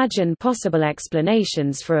 to imagine possible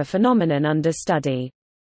explanations for a phenomenon under study.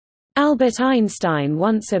 Albert Einstein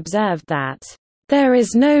once observed that, "There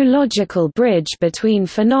is no logical bridge between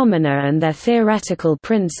phenomena and their theoretical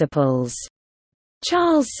principles."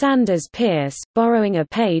 Charles Sanders Peirce, borrowing a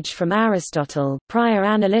page from Aristotle, Prior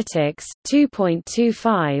Analytics,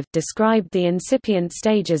 2.25, described the incipient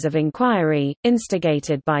stages of inquiry,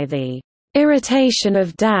 instigated by the irritation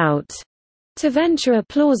of doubt, to venture a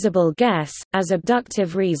plausible guess, as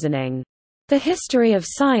abductive reasoning. The history of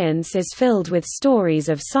science is filled with stories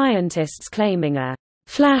of scientists claiming a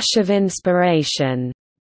flash of inspiration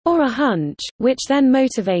or a hunch, which then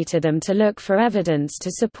motivated them to look for evidence to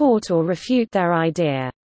support or refute their idea.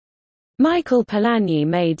 Michael Polanyi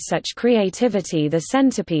made such creativity the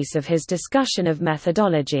centerpiece of his discussion of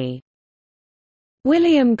methodology.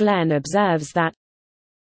 William Glenn observes that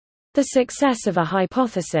the success of a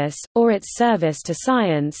hypothesis, or its service to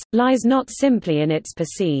science, lies not simply in its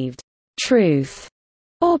perceived truth,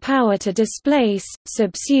 or power to displace,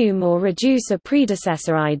 subsume or reduce a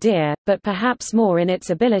predecessor idea, but perhaps more in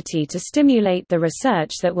its ability to stimulate the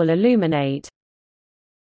research that will illuminate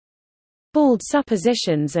bald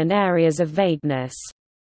suppositions and areas of vagueness.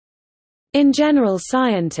 In general,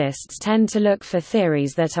 scientists tend to look for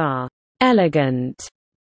theories that are elegant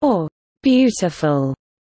or beautiful.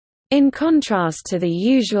 In contrast to the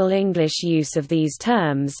usual English use of these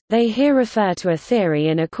terms, they here refer to a theory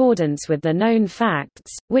in accordance with the known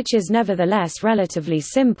facts, which is nevertheless relatively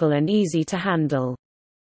simple and easy to handle.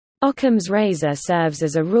 Occam's razor serves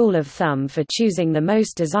as a rule of thumb for choosing the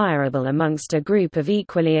most desirable amongst a group of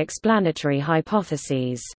equally explanatory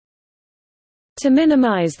hypotheses. To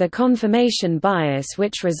minimize the confirmation bias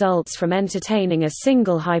which results from entertaining a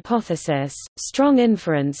single hypothesis, strong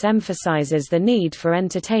inference emphasizes the need for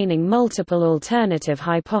entertaining multiple alternative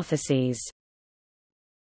hypotheses.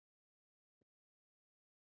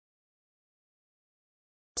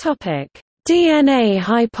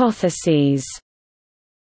 DNA-hypotheses.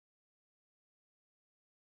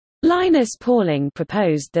 Linus Pauling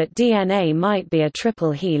proposed that DNA might be a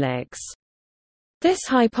triple helix. This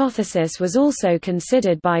hypothesis was also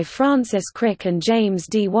considered by Francis Crick and James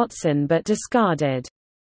D. Watson but discarded.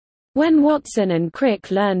 When Watson and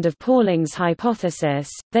Crick learned of Pauling's hypothesis,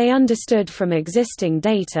 they understood from existing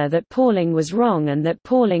data that Pauling was wrong and that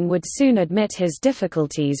Pauling would soon admit his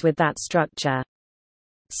difficulties with that structure.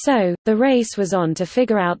 So, the race was on to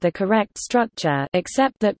figure out the correct structure,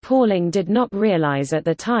 except that Pauling did not realize at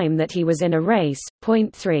the time that he was in a race.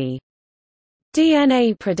 Point 3.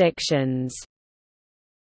 DNA predictions.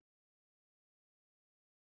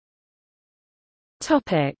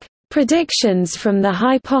 Topic: Predictions from the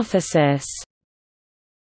hypothesis.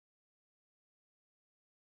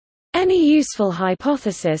 Any useful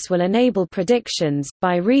hypothesis will enable predictions,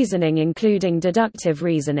 by reasoning including deductive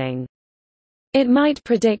reasoning. It might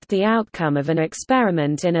predict the outcome of an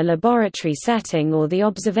experiment in a laboratory setting or the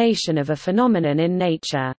observation of a phenomenon in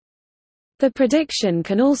nature. The prediction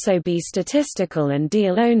can also be statistical and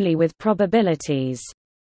deal only with probabilities.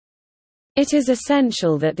 It is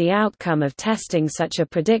essential that the outcome of testing such a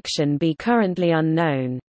prediction be currently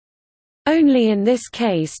unknown. Only in this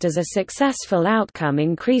case does a successful outcome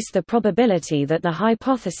increase the probability that the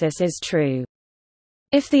hypothesis is true.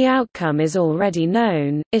 If the outcome is already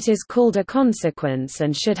known, it is called a consequence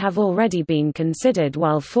and should have already been considered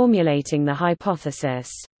while formulating the hypothesis.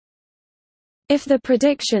 If the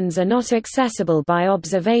predictions are not accessible by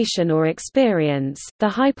observation or experience, the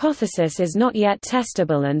hypothesis is not yet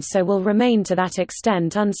testable and so will remain to that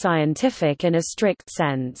extent unscientific in a strict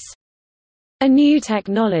sense. A new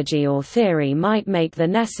technology or theory might make the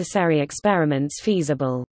necessary experiments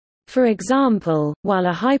feasible. For example, while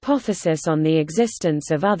a hypothesis on the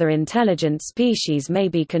existence of other intelligent species may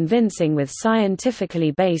be convincing with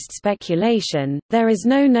scientifically based speculation, there is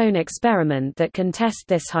no known experiment that can test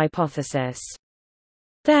this hypothesis.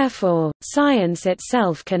 Therefore, science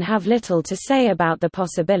itself can have little to say about the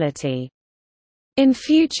possibility. In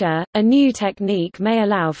future, a new technique may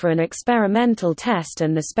allow for an experimental test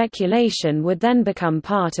and the speculation would then become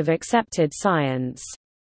part of accepted science.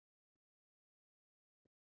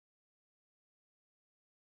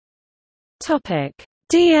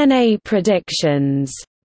 DNA predictions.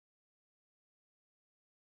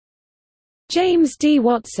 James D.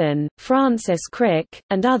 Watson, Francis Crick,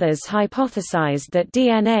 and others hypothesized that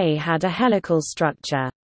DNA had a helical structure.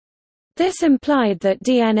 This implied that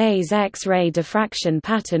DNA's X-ray diffraction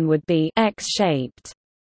pattern would be X-shaped.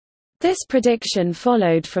 This prediction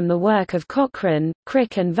followed from the work of Cochrane,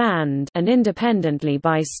 Crick and Vand, and independently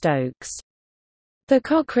by Stokes. The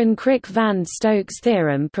Cochrane-Crick-Vand Stokes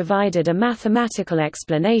theorem provided a mathematical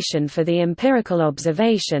explanation for the empirical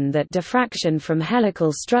observation that diffraction from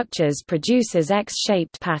helical structures produces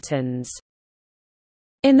X-shaped patterns.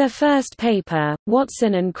 In their first paper,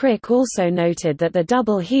 Watson and Crick also noted that the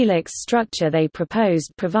double helix structure they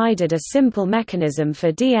proposed provided a simple mechanism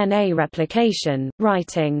for DNA replication,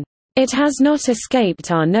 writing, "It has not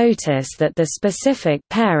escaped our notice that the specific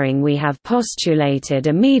pairing we have postulated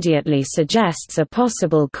immediately suggests a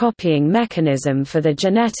possible copying mechanism for the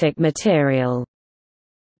genetic material."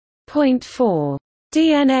 Point 4.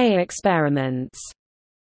 DNA experiments.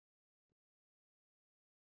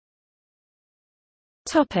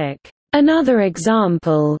 Another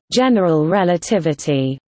example, general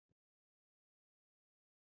relativity.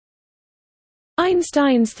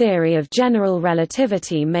 Einstein's theory of general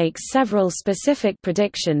relativity makes several specific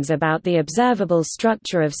predictions about the observable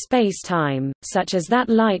structure of space-time, such as that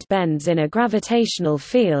light bends in a gravitational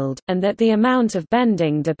field, and that the amount of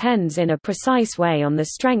bending depends in a precise way on the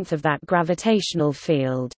strength of that gravitational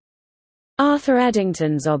field. Arthur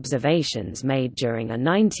Eddington's observations made during a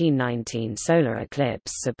 1919 solar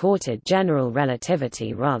eclipse supported general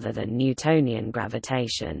relativity rather than Newtonian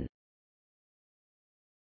gravitation.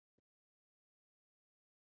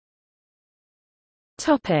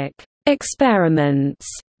 Experiments.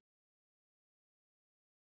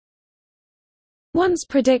 Once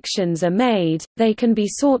predictions are made, they can be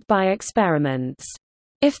sought by experiments.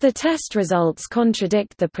 If the test results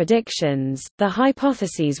contradict the predictions, the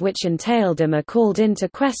hypotheses which entailed them are called into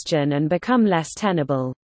question and become less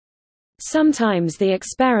tenable. Sometimes the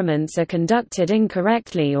experiments are conducted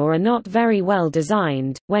incorrectly or are not very well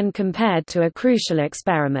designed, when compared to a crucial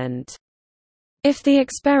experiment. If the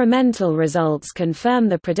experimental results confirm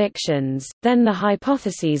the predictions, then the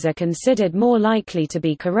hypotheses are considered more likely to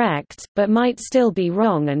be correct, but might still be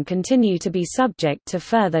wrong and continue to be subject to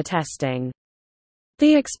further testing.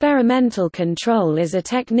 The experimental control is a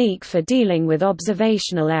technique for dealing with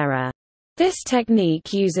observational error. This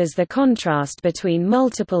technique uses the contrast between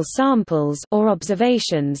multiple samples or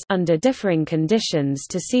observations under differing conditions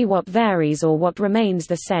to see what varies or what remains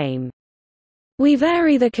the same. We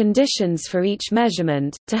vary the conditions for each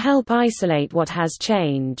measurement, to help isolate what has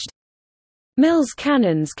changed. Mills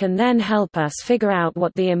canons can then help us figure out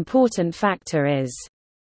what the important factor is.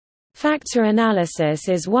 Factor analysis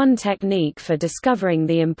is one technique for discovering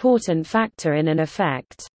the important factor in an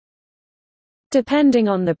effect. Depending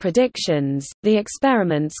on the predictions, the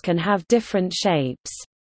experiments can have different shapes.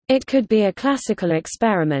 It could be a classical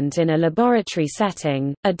experiment in a laboratory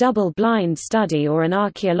setting, a double-blind study, or an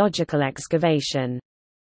archaeological excavation.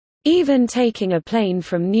 Even taking a plane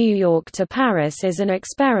from New York to Paris is an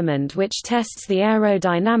experiment which tests the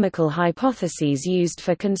aerodynamical hypotheses used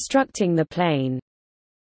for constructing the plane.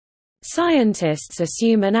 Scientists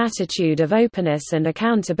assume an attitude of openness and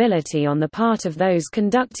accountability on the part of those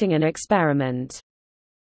conducting an experiment.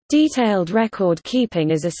 Detailed record keeping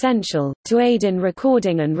is essential, to aid in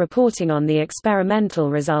recording and reporting on the experimental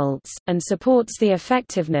results, and supports the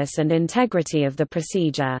effectiveness and integrity of the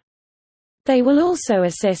procedure. They will also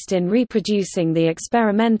assist in reproducing the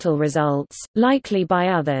experimental results, likely by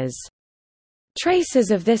others.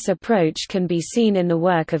 Traces of this approach can be seen in the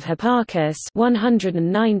work of Hipparchus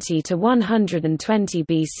 190 to 120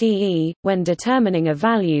 BCE, when determining a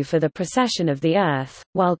value for the precession of the Earth,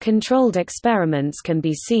 while controlled experiments can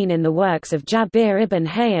be seen in the works of Jabir ibn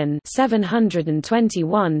Hayyan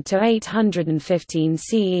 721 to 815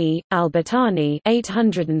 CE, al-Battani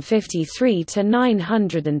 853 to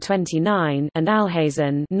 929, and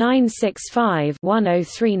Alhazen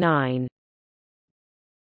 965-1039.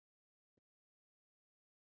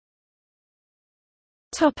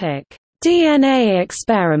 DNA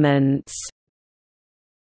experiments.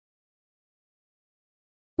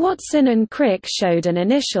 Watson and Crick showed an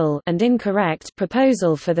initial and incorrect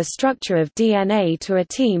proposal for the structure of DNA to a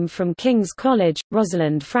team from King's College,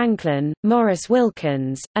 Rosalind Franklin, Maurice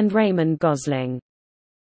Wilkins, and Raymond Gosling.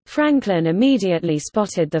 Franklin immediately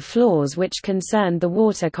spotted the flaws which concerned the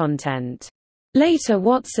water content. Later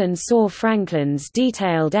Watson saw Franklin's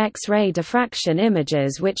detailed X-ray diffraction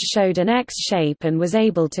images which showed an X shape and was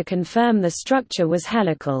able to confirm the structure was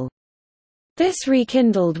helical. This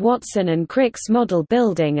rekindled Watson and Crick's model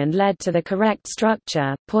building and led to the correct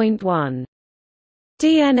structure. Point 1.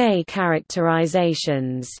 DNA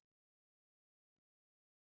characterizations.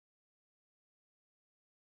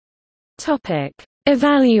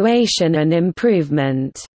 Evaluation and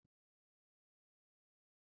improvement.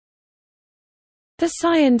 The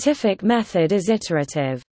scientific method is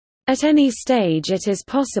iterative. At any stage it is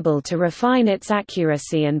possible to refine its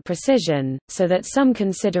accuracy and precision, so that some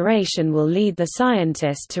consideration will lead the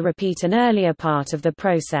scientist to repeat an earlier part of the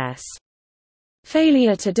process.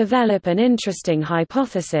 Failure to develop an interesting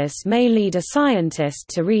hypothesis may lead a scientist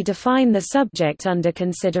to redefine the subject under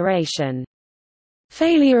consideration.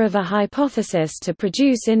 Failure of a hypothesis to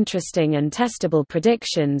produce interesting and testable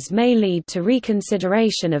predictions may lead to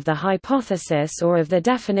reconsideration of the hypothesis or of the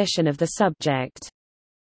definition of the subject.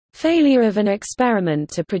 Failure of an experiment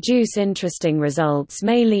to produce interesting results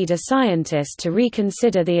may lead a scientist to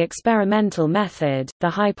reconsider the experimental method, the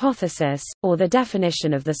hypothesis, or the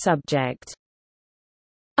definition of the subject.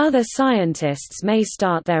 Other scientists may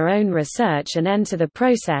start their own research and enter the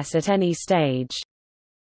process at any stage.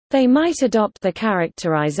 They might adopt the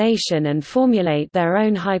characterization and formulate their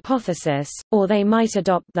own hypothesis, or they might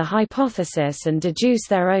adopt the hypothesis and deduce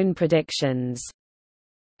their own predictions.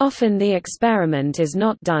 Often the experiment is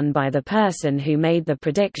not done by the person who made the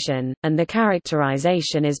prediction, and the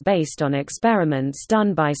characterization is based on experiments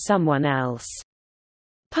done by someone else.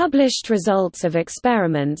 Published results of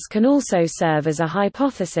experiments can also serve as a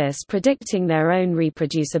hypothesis predicting their own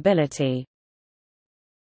reproducibility.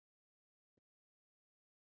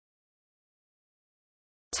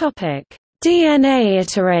 DNA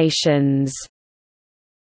iterations.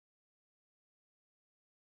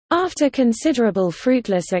 After considerable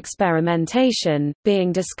fruitless experimentation,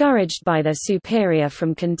 being discouraged by their superior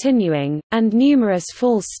from continuing, and numerous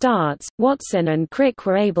false starts, Watson and Crick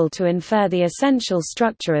were able to infer the essential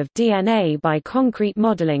structure of DNA by concrete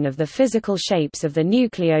modeling of the physical shapes of the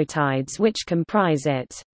nucleotides which comprise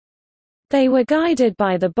it. They were guided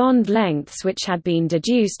by the bond lengths which had been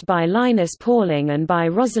deduced by Linus Pauling and by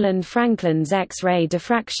Rosalind Franklin's X-ray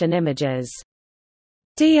diffraction images.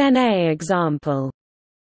 DNA example.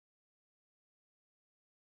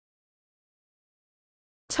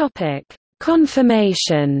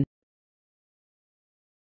 Confirmation.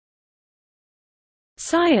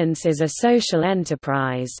 Science is a social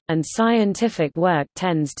enterprise, and scientific work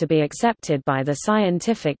tends to be accepted by the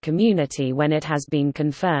scientific community when it has been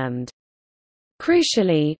confirmed.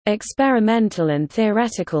 Crucially, experimental and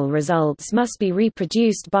theoretical results must be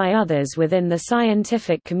reproduced by others within the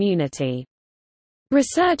scientific community.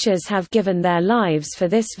 Researchers have given their lives for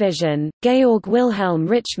this vision. Georg Wilhelm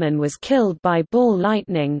Richmann was killed by ball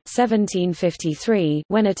lightning 1753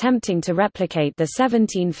 when attempting to replicate the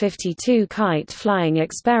 1752 kite-flying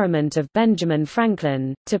experiment of Benjamin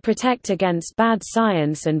Franklin. To protect against bad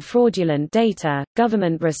science and fraudulent data,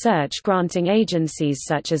 government research granting agencies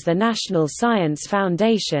such as the National Science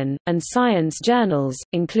Foundation, and science journals,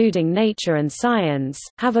 including Nature and Science,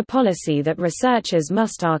 have a policy that researchers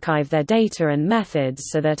must archive their data and methods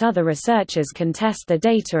so that other researchers can test the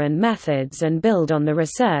data and methods and build on the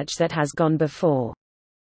research that has gone before.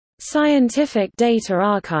 Scientific data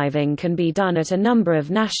archiving can be done at a number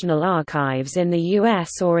of national archives in the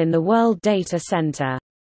US or in the World Data Center.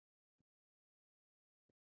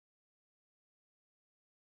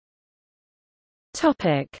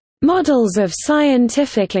 Models of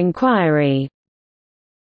scientific inquiry.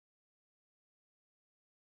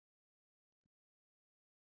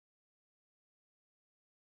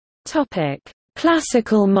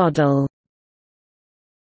 Classical model.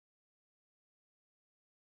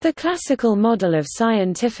 The classical model of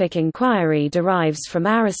scientific inquiry derives from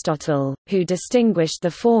Aristotle, who distinguished the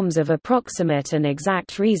forms of approximate and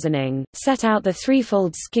exact reasoning, set out the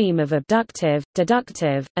threefold scheme of abductive,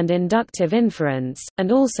 deductive, and inductive inference, and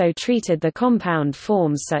also treated the compound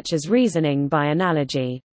forms such as reasoning by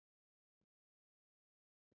analogy.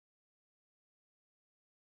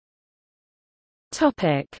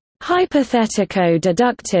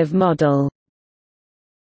 Hypothetico-deductive model.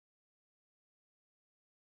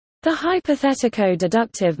 The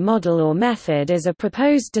hypothetico-deductive model or method is a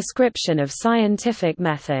proposed description of scientific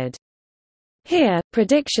method. Here,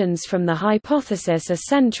 predictions from the hypothesis are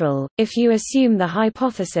central. If you assume the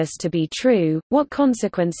hypothesis to be true, what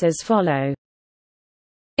consequences follow?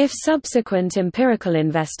 If subsequent empirical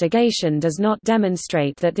investigation does not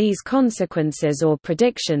demonstrate that these consequences or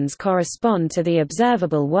predictions correspond to the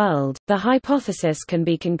observable world, the hypothesis can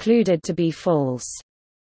be concluded to be false.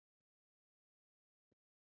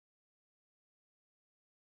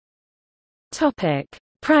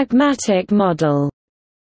 Pragmatic model.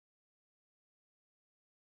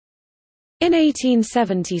 In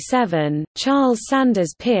 1877, Charles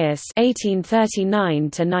Sanders Peirce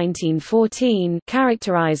 (1839–1914)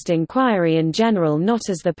 characterized inquiry in general not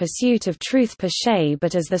as the pursuit of truth per se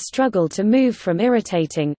but as the struggle to move from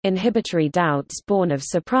irritating, inhibitory doubts born of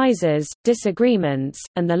surprises, disagreements,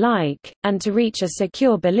 and the like, and to reach a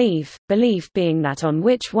secure belief being that on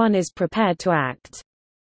which one is prepared to act.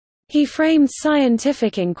 He framed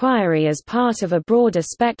scientific inquiry as part of a broader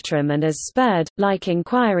spectrum and as spurred, like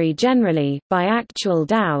inquiry generally, by actual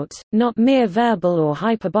doubt, not mere verbal or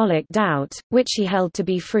hyperbolic doubt, which he held to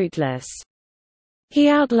be fruitless. He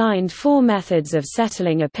outlined 4 methods of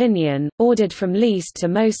settling opinion, ordered from least to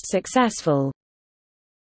most successful.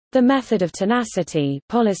 The method of tenacity,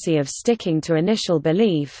 policy of sticking to initial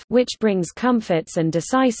belief, which brings comforts and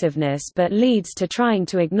decisiveness but leads to trying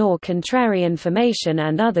to ignore contrary information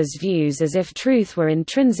and others' views as if truth were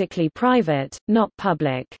intrinsically private, not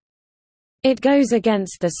public. It goes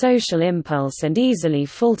against the social impulse and easily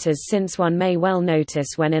falters since one may well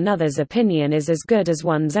notice when another's opinion is as good as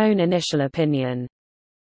one's own initial opinion.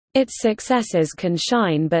 Its successes can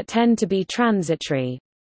shine but tend to be transitory.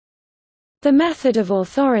 The method of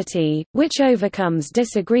authority, which overcomes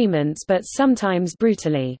disagreements but sometimes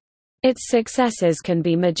brutally. Its successes can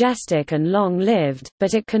be majestic and long-lived,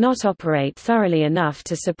 but it cannot operate thoroughly enough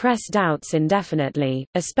to suppress doubts indefinitely,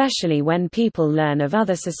 especially when people learn of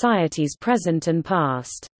other societies present and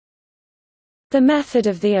past. The method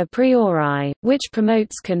of the a priori, which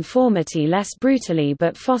promotes conformity less brutally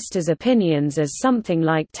but fosters opinions as something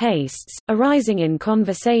like tastes, arising in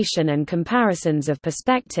conversation and comparisons of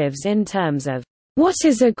perspectives in terms of what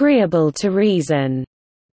is agreeable to reason.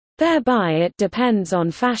 Thereby it depends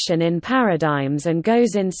on fashion in paradigms and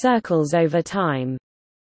goes in circles over time.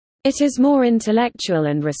 It is more intellectual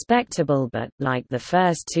and respectable but, like the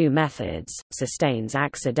first 2 methods, sustains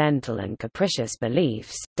accidental and capricious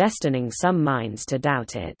beliefs, destining some minds to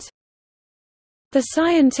doubt it. The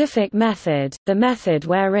scientific method, the method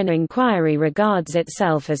wherein inquiry regards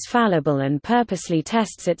itself as fallible and purposely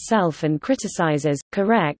tests itself and criticizes,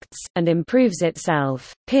 corrects, and improves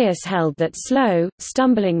itself. Peirce held that slow,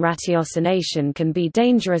 stumbling ratiocination can be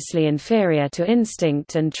dangerously inferior to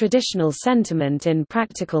instinct and traditional sentiment in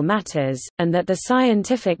practical matters, and that the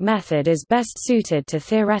scientific method is best suited to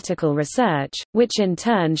theoretical research, which in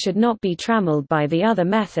turn should not be trammeled by the other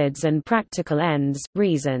methods and practical ends,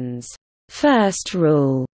 reasons. First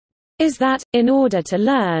rule is that, in order to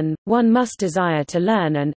learn, one must desire to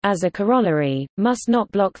learn and, as a corollary, must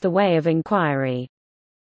not block the way of inquiry.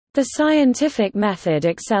 The scientific method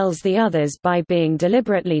excels the others by being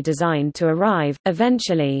deliberately designed to arrive,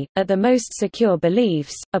 eventually, at the most secure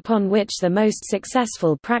beliefs, upon which the most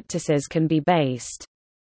successful practices can be based.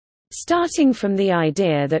 Starting from the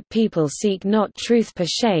idea that people seek not truth per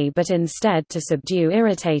se but instead to subdue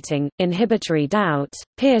irritating, inhibitory doubt,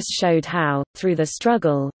 Peirce showed how, through the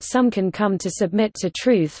struggle, some can come to submit to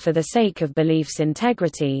truth for the sake of belief's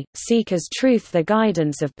integrity, seek as truth the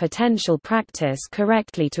guidance of potential practice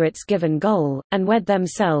correctly to its given goal, and wed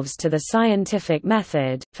themselves to the scientific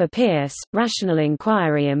method. For Peirce, rational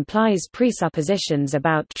inquiry implies presuppositions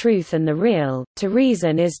about truth and the real. To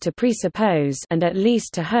reason is to presuppose and at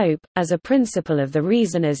least to hope, as a principle of the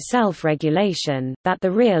reasoner's self-regulation, that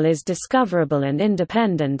the real is discoverable and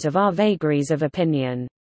independent of our vagaries of opinion.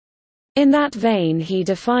 In that vein he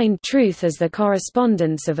defined truth as the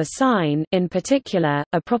correspondence of a sign, in particular,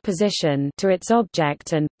 a proposition, to its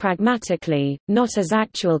object and, pragmatically, not as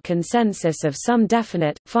actual consensus of some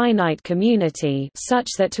definite, finite community such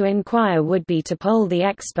that to inquire would be to poll the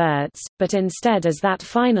experts, but instead as that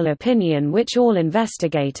final opinion which all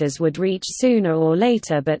investigators would reach sooner or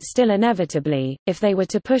later but still inevitably, if they were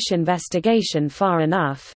to push investigation far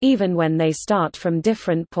enough, even when they start from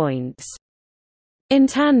different points. In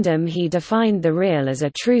tandem he defined the real as a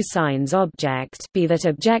true sign's object, be that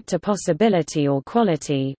object a possibility or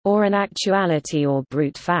quality, or an actuality or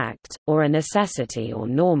brute fact, or a necessity or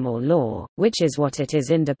norm or law, which is what it is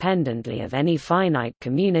independently of any finite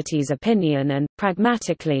community's opinion and,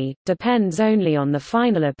 pragmatically, depends only on the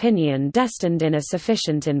final opinion destined in a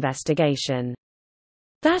sufficient investigation.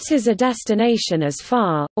 That is a destination as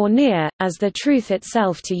far, or near, as the truth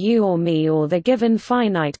itself to you or me or the given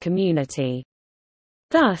finite community.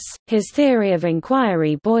 Thus, his theory of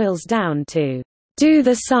inquiry boils down to do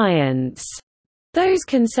the science. Those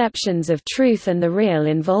conceptions of truth and the real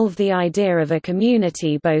involve the idea of a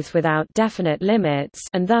community both without definite limits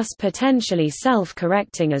and thus potentially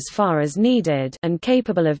self-correcting as far as needed and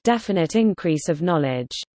capable of definite increase of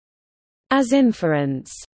knowledge. As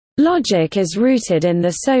inference, logic is rooted in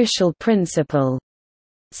the social principle,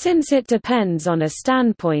 since it depends on a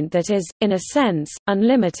standpoint that is, in a sense,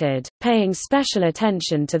 unlimited. Paying special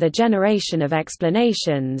attention to the generation of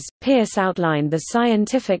explanations, Peirce outlined the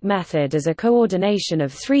scientific method as a coordination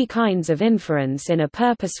of three kinds of inference in a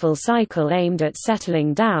purposeful cycle aimed at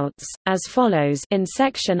settling doubts, as follows in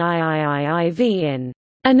section IIIV in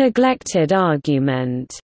A Neglected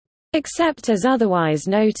Argument, except as otherwise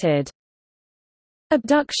noted.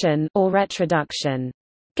 Abduction or retroduction.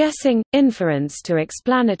 Guessing, inference to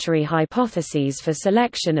explanatory hypotheses for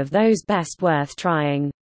selection of those best worth trying.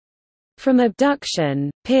 From abduction,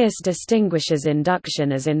 Peirce distinguishes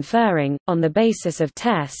induction as inferring, on the basis of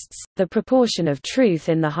tests, the proportion of truth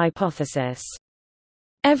in the hypothesis.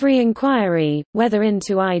 Every inquiry, whether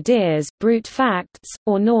into ideas, brute facts,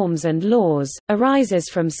 or norms and laws, arises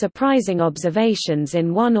from surprising observations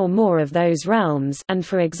in one or more of those realms and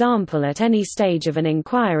for example at any stage of an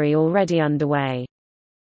inquiry already underway.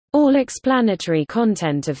 All explanatory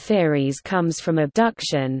content of theories comes from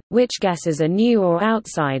abduction, which guesses a new or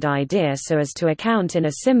outside idea so as to account in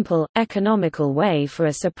a simple, economical way for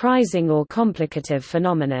a surprising or complicative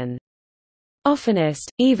phenomenon.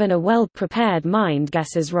 Oftenest, even a well-prepared mind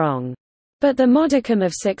guesses wrong. But the modicum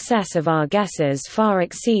of success of our guesses far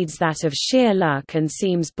exceeds that of sheer luck and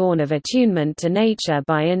seems born of attunement to nature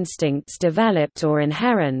by instincts developed or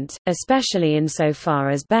inherent, especially insofar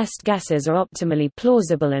as best guesses are optimally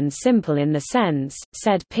plausible and simple in the sense,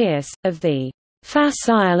 said Peirce, of the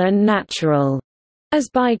facile and natural, as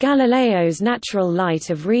by Galileo's natural light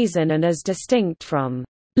of reason and as distinct from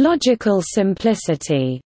logical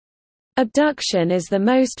simplicity. Abduction is the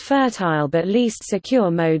most fertile but least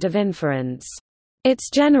secure mode of inference. Its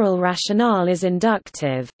general rationale is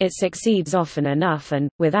inductive, it succeeds often enough and,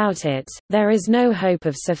 without it, there is no hope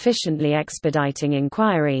of sufficiently expediting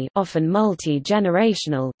inquiry, often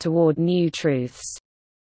multi-generational, toward new truths.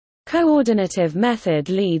 Coordinative method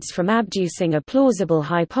leads from abducing a plausible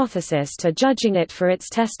hypothesis to judging it for its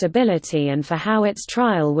testability and for how its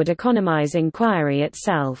trial would economize inquiry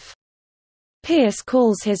itself. Peirce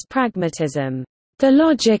calls his pragmatism, the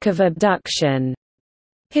logic of abduction.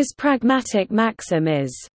 His pragmatic maxim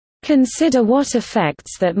is, consider what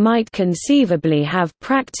effects that might conceivably have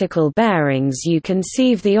practical bearings you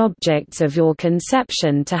conceive the objects of your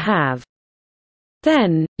conception to have.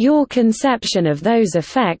 Then, your conception of those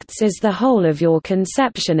effects is the whole of your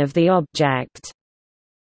conception of the object.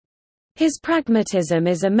 His pragmatism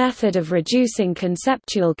is a method of reducing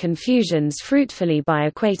conceptual confusions fruitfully by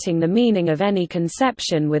equating the meaning of any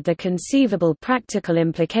conception with the conceivable practical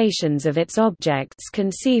implications of its object's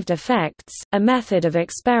conceived effects, a method of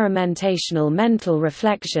experimentational mental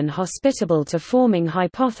reflection hospitable to forming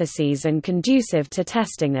hypotheses and conducive to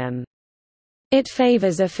testing them. It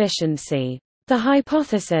favors efficiency. The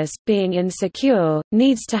hypothesis, being insecure,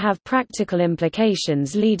 needs to have practical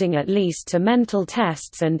implications leading at least to mental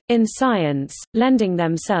tests and, in science, lending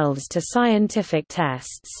themselves to scientific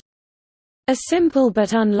tests. A simple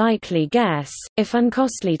but unlikely guess, if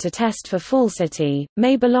uncostly to test for falsity,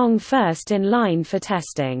 may belong first in line for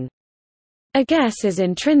testing. A guess is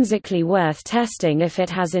intrinsically worth testing if it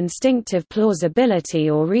has instinctive plausibility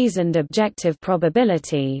or reasoned objective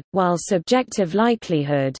probability, while subjective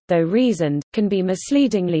likelihood, though reasoned, can be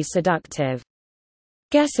misleadingly seductive.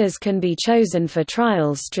 Guesses can be chosen for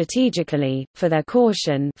trials strategically, for their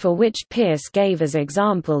caution, for which Peirce gave as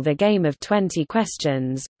example the game of 20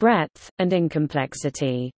 questions, breadth, and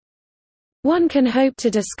incomplexity. One can hope to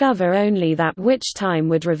discover only that which time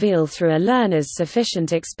would reveal through a learner's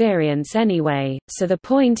sufficient experience anyway, so the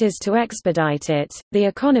point is to expedite it. The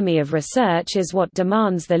economy of research is what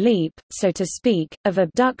demands the leap, so to speak, of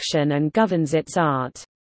abduction and governs its art.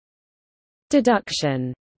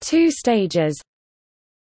 Deduction. 2 stages.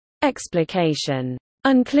 Explication.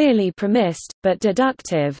 Unclearly premised, but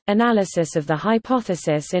deductive, analysis of the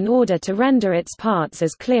hypothesis in order to render its parts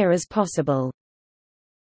as clear as possible.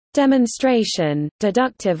 Demonstration,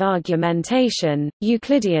 deductive argumentation,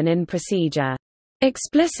 Euclidean in procedure.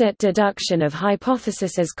 Explicit deduction of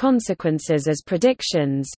hypotheses' consequences as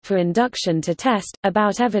predictions, for induction to test,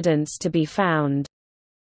 about evidence to be found.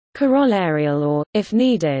 Corollarial or, if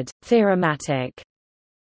needed, theorematic.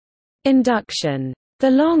 Induction. The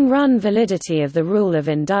long-run validity of the rule of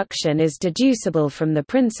induction is deducible from the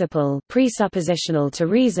principle presuppositional to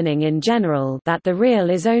reasoning in general that the real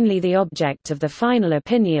is only the object of the final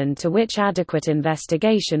opinion to which adequate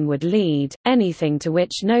investigation would lead, anything to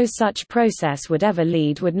which no such process would ever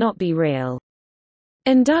lead would not be real.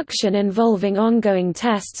 Induction involving ongoing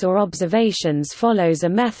tests or observations follows a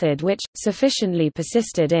method which, sufficiently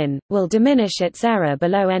persisted in, will diminish its error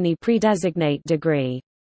below any predesignate degree.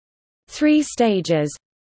 3 stages.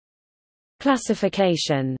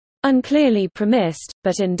 Classification. Unclearly premised,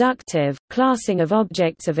 but inductive, classing of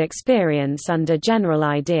objects of experience under general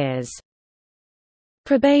ideas.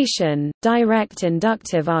 Probation, direct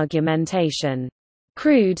inductive argumentation.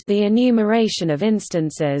 Crude, the enumeration of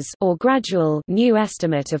instances or gradual new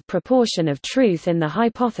estimate of proportion of truth in the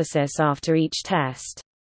hypothesis after each test.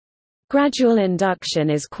 Gradual induction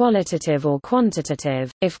is qualitative or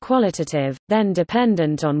quantitative, if qualitative, then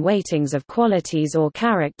dependent on weightings of qualities or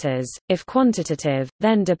characters, if quantitative,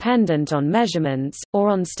 then dependent on measurements, or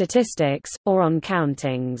on statistics, or on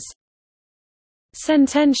countings.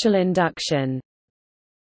 Sentential induction,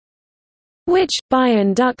 which, by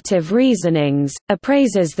inductive reasonings,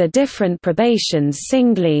 appraises the different probations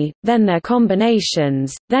singly, then their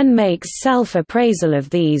combinations, then makes self-appraisal of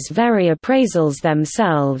these very appraisals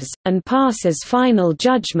themselves, and passes final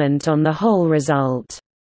judgment on the whole result.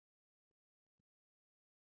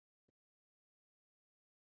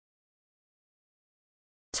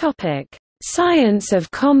 Science of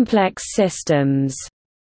complex systems.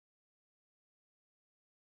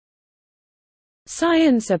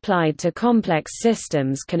 Science applied to complex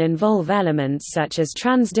systems can involve elements such as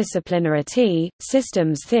transdisciplinarity,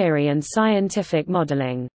 systems theory and scientific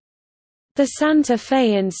modeling. The Santa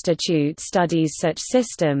Fe Institute studies such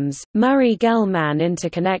systems. Murray Gell-Mann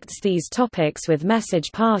interconnects these topics with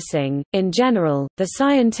message passing. In general, the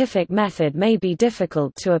scientific method may be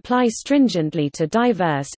difficult to apply stringently to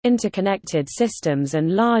diverse, interconnected systems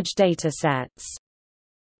and large data sets.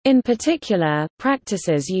 In particular,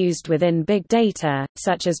 practices used within big data,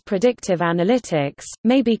 such as predictive analytics,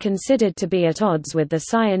 may be considered to be at odds with the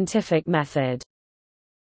scientific method.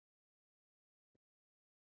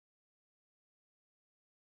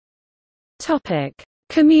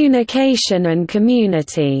 Communication and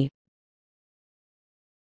community.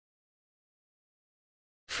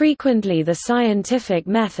 Frequently the scientific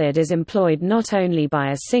method is employed not only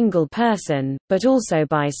by a single person, but also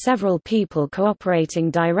by several people cooperating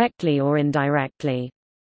directly or indirectly.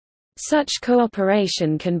 Such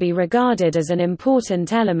cooperation can be regarded as an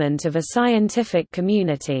important element of a scientific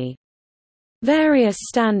community. Various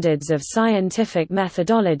standards of scientific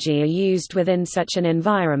methodology are used within such an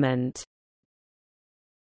environment.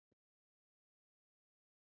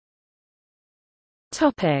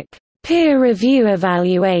 Peer review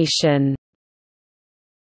evaluation.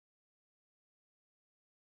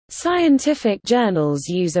 Scientific journals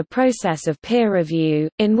use a process of peer review,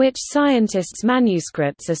 in which scientists'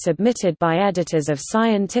 manuscripts are submitted by editors of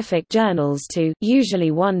scientific journals to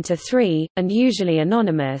usually 1 to 3, and usually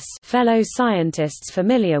anonymous fellow scientists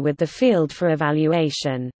familiar with the field for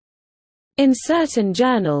evaluation. In certain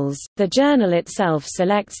journals, the journal itself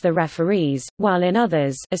selects the referees, while in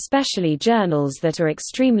others, especially journals that are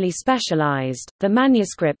extremely specialized, the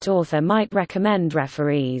manuscript author might recommend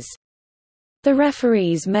referees. The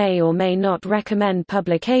referees may or may not recommend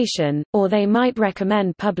publication, or they might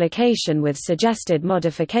recommend publication with suggested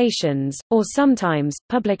modifications, or sometimes,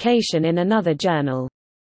 publication in another journal.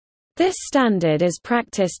 This standard is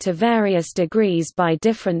practiced to various degrees by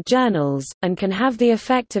different journals, and can have the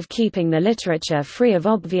effect of keeping the literature free of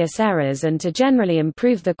obvious errors and to generally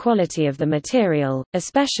improve the quality of the material,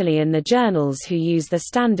 especially in the journals who use the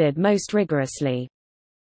standard most rigorously.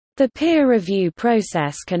 The peer review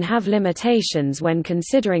process can have limitations when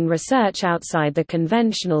considering research outside the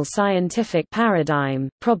conventional scientific paradigm.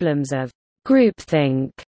 Problems of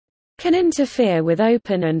groupthink can interfere with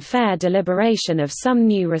open and fair deliberation of some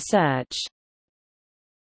new research.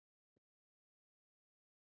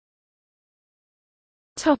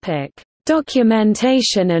 Topic: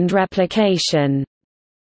 Documentation and replication.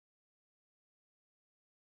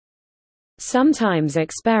 Sometimes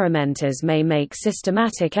experimenters may make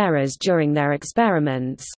systematic errors during their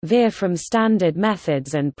experiments, veer from standard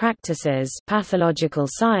methods and practices pathological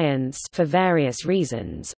science for various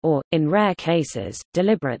reasons, or, in rare cases,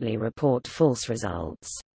 deliberately report false results.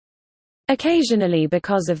 Occasionally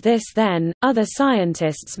because of this then, other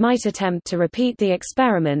scientists might attempt to repeat the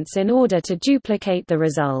experiments in order to duplicate the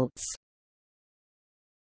results.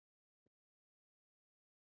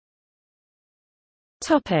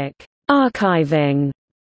 Archiving.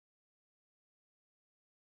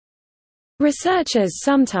 Researchers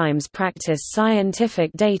sometimes practice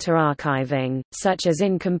scientific data archiving, such as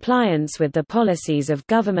in compliance with the policies of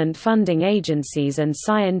government funding agencies and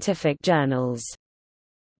scientific journals.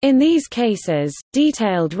 In these cases,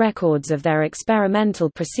 detailed records of their experimental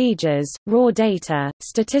procedures, raw data,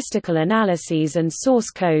 statistical analyses and source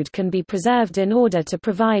code can be preserved in order to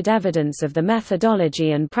provide evidence of the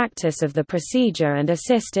methodology and practice of the procedure and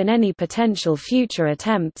assist in any potential future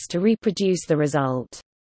attempts to reproduce the result.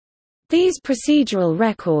 These procedural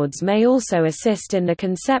records may also assist in the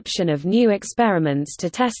conception of new experiments to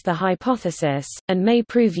test the hypothesis, and may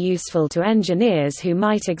prove useful to engineers who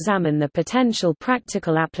might examine the potential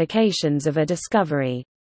practical applications of a discovery.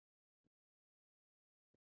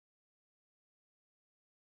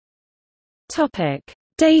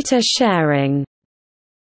 Data sharing.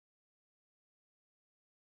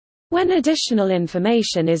 When additional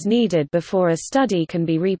information is needed before a study can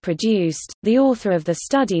be reproduced, the author of the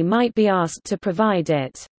study might be asked to provide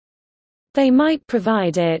it. They might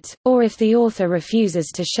provide it, or if the author refuses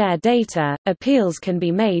to share data, appeals can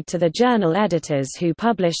be made to the journal editors who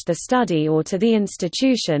published the study or to the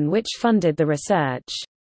institution which funded the research.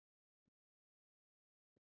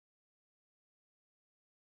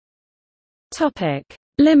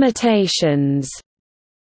 Limitations.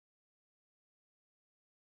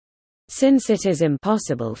 Since it is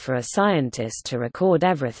impossible for a scientist to record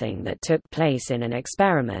everything that took place in an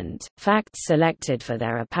experiment, facts selected for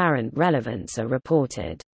their apparent relevance are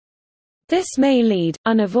reported. This may lead,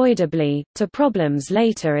 unavoidably, to problems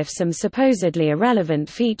later if some supposedly irrelevant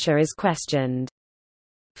feature is questioned.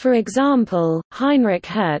 For example, Heinrich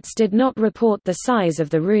Hertz did not report the size of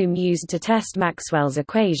the room used to test Maxwell's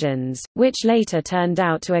equations, which later turned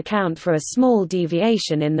out to account for a small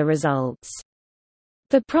deviation in the results.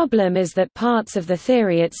 The problem is that parts of the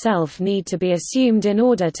theory itself need to be assumed in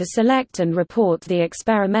order to select and report the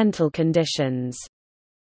experimental conditions.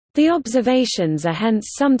 The observations are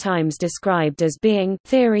hence sometimes described as being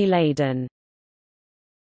theory-laden.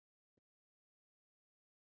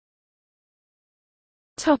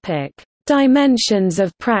 Dimensions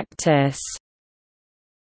of practice.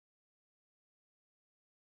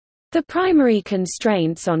 The primary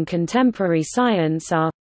constraints on contemporary science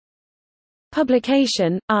are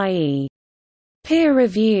publication, i.e. peer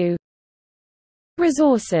review.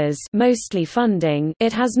 Resources, mostly funding.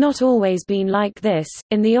 It has not always been like this.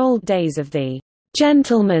 In the old days of the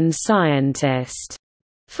gentleman scientist,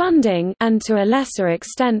 funding, and to a lesser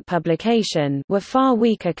extent publication, were far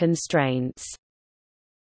weaker constraints.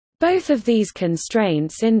 Both of these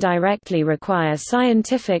constraints indirectly require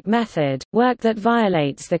scientific method. Work that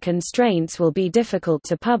violates the constraints will be difficult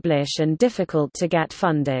to publish and difficult to get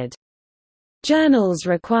funded. Journals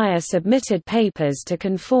require submitted papers to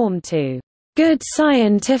conform to good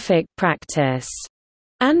scientific practice,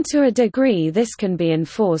 and to a degree this can be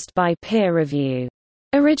enforced by peer review.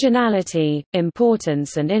 Originality,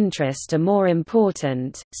 importance and interest are more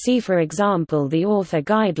important, see for example the author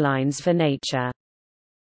guidelines for nature.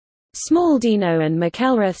 Smaldino and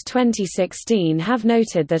McElrath 2016 have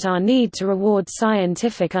noted that our need to reward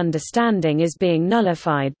scientific understanding is being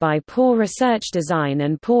nullified by poor research design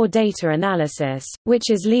and poor data analysis, which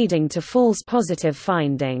is leading to false positive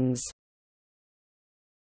findings.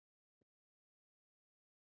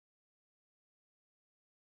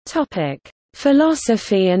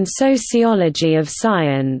 Philosophy and sociology of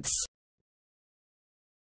science.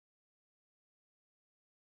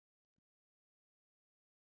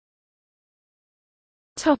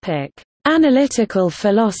 Analytical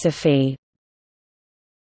philosophy.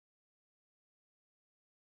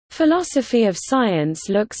 Philosophy of science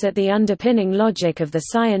looks at the underpinning logic of the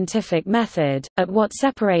scientific method, at what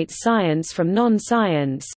separates science from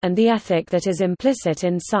non-science, and the ethic that is implicit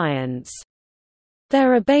in science.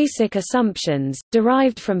 There are basic assumptions,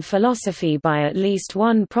 derived from philosophy by at least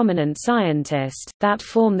one prominent scientist, that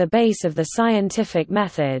form the base of the scientific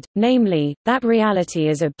method, namely, that reality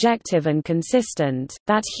is objective and consistent,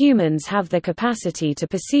 that humans have the capacity to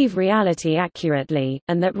perceive reality accurately,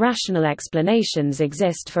 and that rational explanations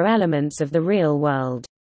exist for elements of the real world.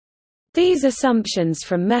 These assumptions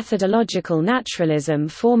from methodological naturalism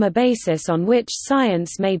form a basis on which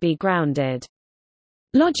science may be grounded.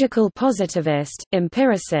 Logical positivist,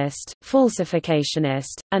 empiricist,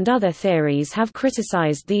 falsificationist, and other theories have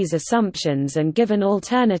criticized these assumptions and given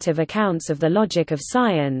alternative accounts of the logic of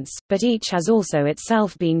science, but each has also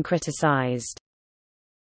itself been criticized.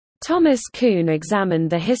 Thomas Kuhn examined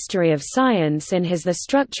the history of science in his The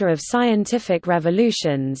Structure of Scientific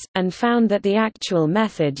Revolutions, and found that the actual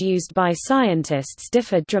method used by scientists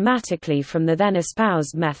differed dramatically from the then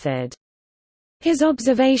espoused method. His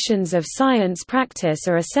observations of science practice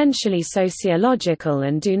are essentially sociological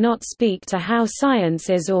and do not speak to how science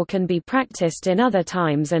is or can be practiced in other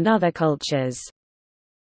times and other cultures.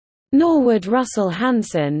 Norwood Russell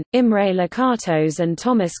Hansen, Imre Lakatos and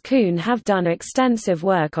Thomas Kuhn have done extensive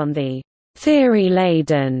work on the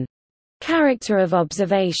theory-laden character of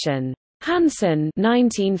observation. Hansen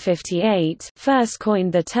 1958 first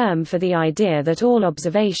coined the term for the idea that all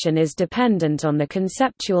observation is dependent on the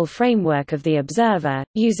conceptual framework of the observer,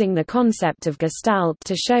 using the concept of Gestalt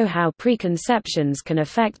to show how preconceptions can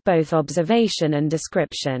affect both observation and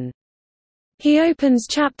description. He opens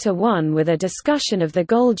Chapter 1 with a discussion of the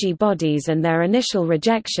Golgi bodies and their initial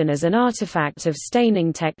rejection as an artifact of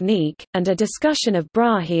staining technique, and a discussion of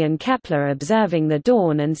Brahe and Kepler observing the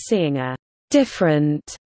dawn and seeing a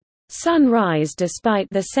different sunrise despite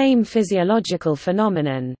the same physiological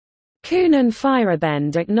phenomenon. Kuhn and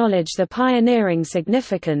Feyerabend acknowledge the pioneering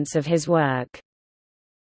significance of his work.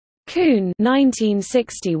 Kuhn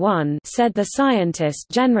 1961 said the scientist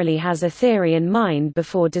generally has a theory in mind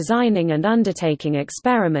before designing and undertaking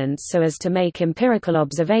experiments so as to make empirical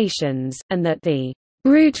observations, and that the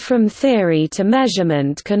route from theory to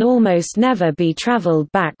measurement can almost never be traveled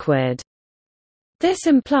backward. This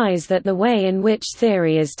implies that the way in which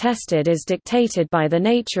theory is tested is dictated by the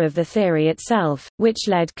nature of the theory itself, which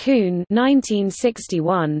led Kuhn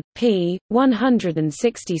 1961, p.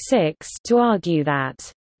 166 to argue that,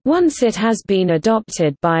 "Once it has been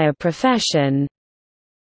adopted by a profession,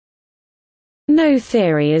 no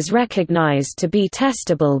theory is recognized to be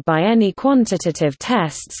testable by any quantitative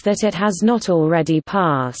tests that it has not already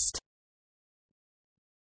passed."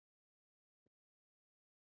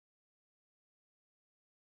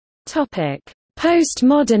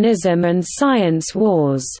 Postmodernism and science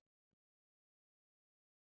wars.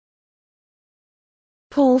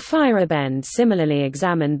 Paul Feyerabend similarly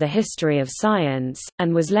examined the history of science,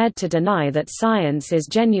 and was led to deny that science is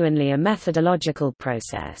genuinely a methodological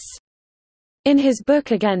process. In his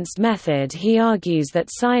book Against Method he argues that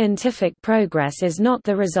scientific progress is not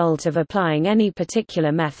the result of applying any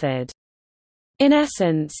particular method. In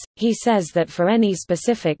essence, he says that for any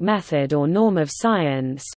specific method or norm of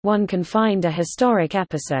science, one can find a historic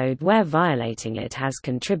episode where violating it has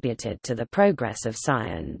contributed to the progress of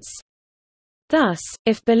science. Thus,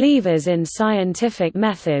 if believers in scientific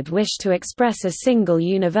method wish to express a single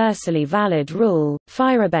universally valid rule,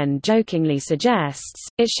 Feyerabend jokingly suggests,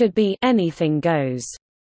 it should be anything goes.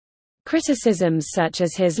 Criticisms such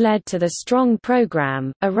as his led to the Strong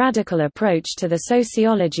Program, a radical approach to the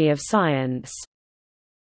sociology of science.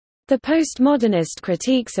 The postmodernist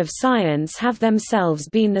critiques of science have themselves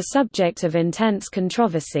been the subject of intense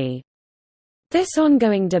controversy. This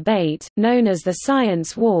ongoing debate, known as the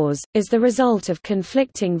science wars, is the result of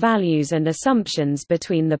conflicting values and assumptions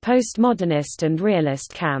between the postmodernist and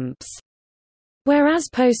realist camps. Whereas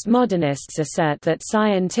postmodernists assert that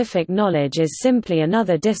scientific knowledge is simply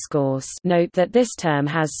another discourse, note that this term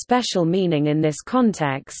has special meaning in this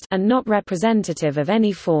context and not representative of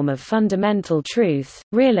any form of fundamental truth,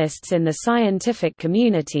 realists in the scientific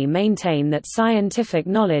community maintain that scientific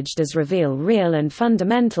knowledge does reveal real and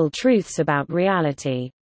fundamental truths about reality.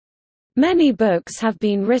 Many books have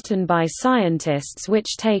been written by scientists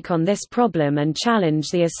which take on this problem and challenge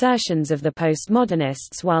the assertions of the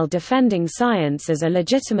postmodernists while defending science as a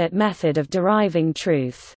legitimate method of deriving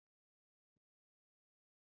truth.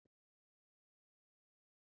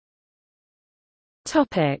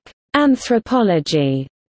 Anthropology.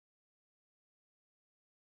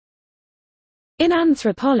 In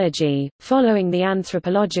anthropology, following the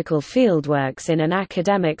anthropological fieldworks in an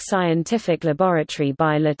academic scientific laboratory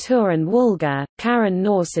by Latour and Woolger, Karen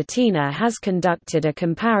Noor-Satina has conducted a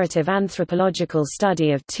comparative anthropological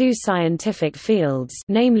study of two scientific fields,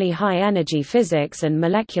 namely high-energy physics and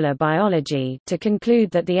molecular biology, to conclude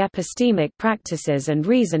that the epistemic practices and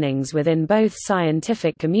reasonings within both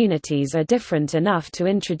scientific communities are different enough to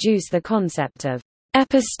introduce the concept of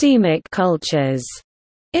epistemic cultures,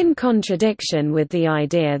 in contradiction with the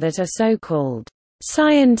idea that a so-called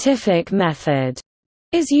scientific method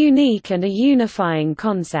is unique and a unifying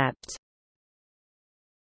concept.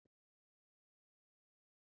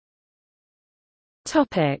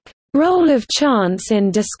 Role of chance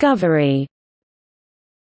in discovery.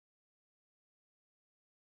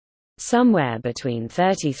 Somewhere between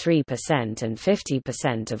 33% and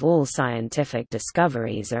 50% of all scientific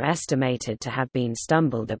discoveries are estimated to have been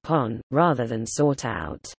stumbled upon, rather than sought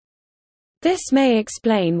out. This may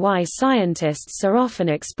explain why scientists are often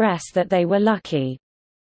express that they were lucky.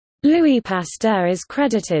 Louis Pasteur is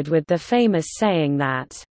credited with the famous saying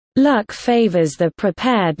that, "Luck favors the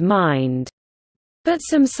prepared mind." But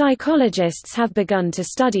some psychologists have begun to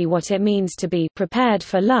study what it means to be prepared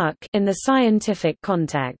for luck in the scientific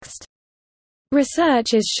context.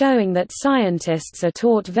 Research is showing that scientists are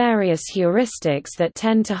taught various heuristics that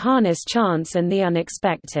tend to harness chance and the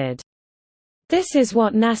unexpected. This is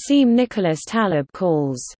what Nassim Nicholas Taleb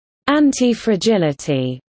calls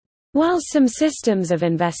anti-fragility. While some systems of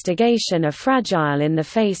investigation are fragile in the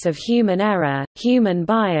face of human error, human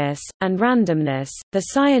bias, and randomness, the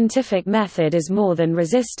scientific method is more than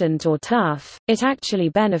resistant or tough, it actually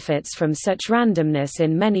benefits from such randomness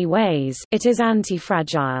in many ways, it is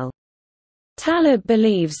anti-fragile. Taleb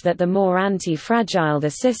believes that the more anti-fragile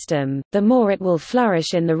the system, the more it will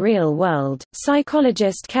flourish in the real world.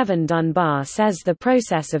 Psychologist Kevin Dunbar says the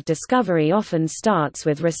process of discovery often starts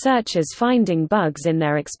with researchers finding bugs in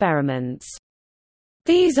their experiments.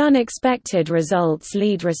 These unexpected results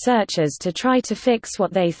lead researchers to try to fix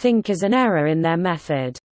what they think is an error in their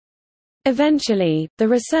method. Eventually, the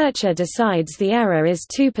researcher decides the error is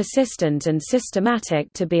too persistent and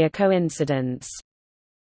systematic to be a coincidence.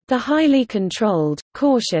 The highly controlled,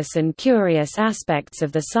 cautious and curious aspects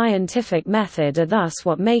of the scientific method are thus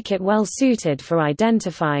what make it well suited for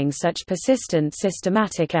identifying such persistent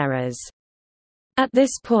systematic errors. At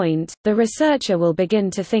this point, the researcher will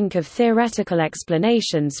begin to think of theoretical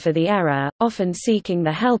explanations for the error, often seeking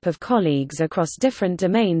the help of colleagues across different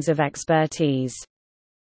domains of expertise.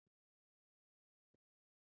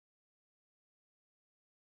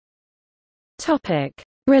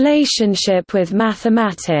 Relationship with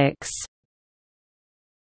mathematics.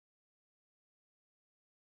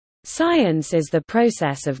 Science is the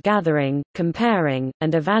process of gathering, comparing,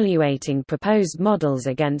 and evaluating proposed models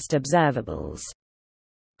against observables.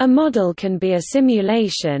 A model can be a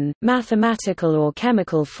simulation, mathematical or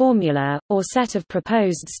chemical formula, or set of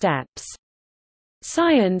proposed steps.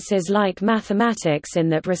 Science is like mathematics in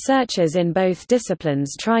that researchers in both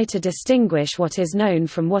disciplines try to distinguish what is known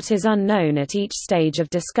from what is unknown at each stage of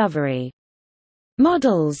discovery.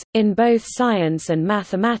 Models, in both science and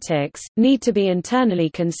mathematics, need to be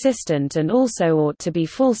internally consistent and also ought to be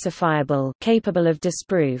falsifiable, capable of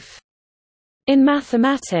disproof. In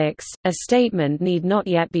mathematics, a statement need not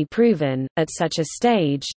yet be proven. At such a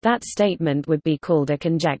stage, that statement would be called a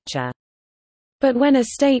conjecture. But when a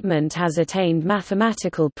statement has attained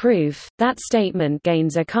mathematical proof, that statement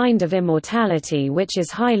gains a kind of immortality which is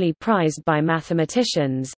highly prized by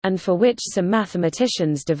mathematicians, and for which some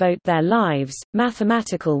mathematicians devote their lives.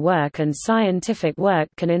 Mathematical work and scientific work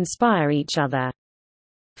can inspire each other.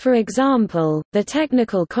 For example, the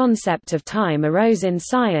technical concept of time arose in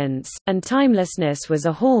science, and timelessness was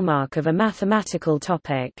a hallmark of a mathematical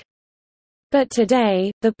topic. But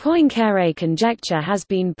today, the Poincaré conjecture has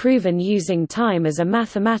been proven using time as a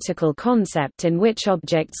mathematical concept in which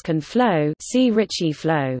objects can flow. See Ricci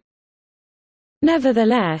flow.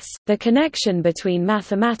 Nevertheless, the connection between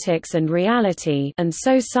mathematics and reality, and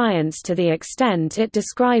so science to the extent it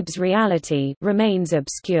describes reality, remains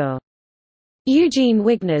obscure. Eugene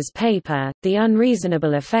Wigner's paper, The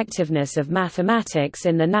Unreasonable Effectiveness of Mathematics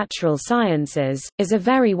in the Natural Sciences, is a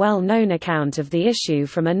very well-known account of the issue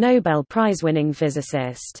from a Nobel Prize-winning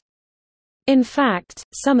physicist. In fact,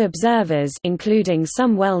 some observers, including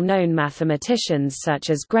some well-known mathematicians such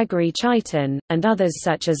as Gregory Chaitin, and others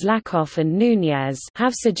such as Lakoff and Nunez,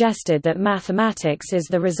 have suggested that mathematics is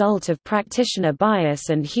the result of practitioner bias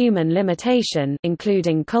and human limitation,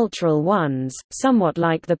 including cultural ones, somewhat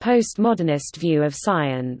like the postmodernist view of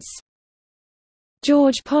science.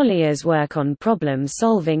 George Pollier's work on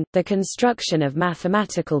problem-solving, the construction of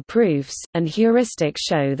mathematical proofs, and heuristics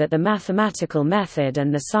show that the mathematical method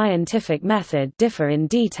and the scientific method differ in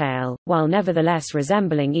detail, while nevertheless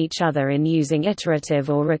resembling each other in using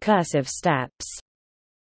iterative or recursive steps.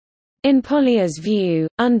 In Pollier's view,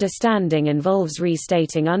 understanding involves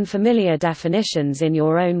restating unfamiliar definitions in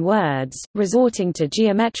your own words, resorting to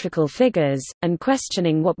geometrical figures, and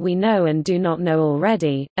questioning what we know and do not know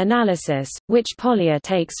already. Analysis, which Pollier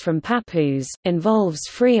takes from Pappus, involves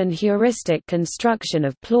free and heuristic construction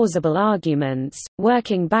of plausible arguments,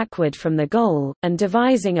 working backward from the goal, and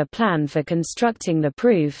devising a plan for constructing the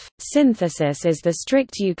proof. Synthesis is the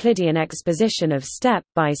strict Euclidean exposition of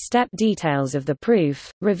step-by-step details of the proof.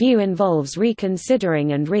 Review involves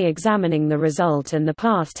reconsidering and re-examining the result and the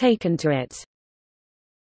path taken to it.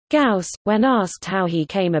 Gauss, when asked how he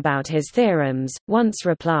came about his theorems, once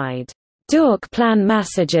replied, "Durch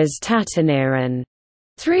planmäßiges Tatinieren."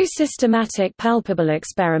 Through systematic palpable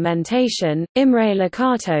experimentation. Imre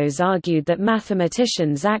Lakatos argued that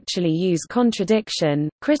mathematicians actually use contradiction,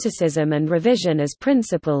 criticism and revision as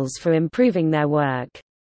principles for improving their work.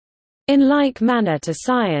 In like manner to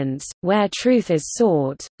science, where truth is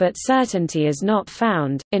sought, but certainty is not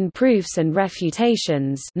found, in Proofs and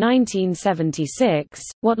Refutations 1976,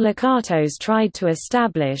 what Lakatos tried to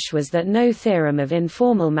establish was that no theorem of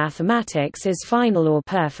informal mathematics is final or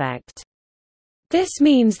perfect. This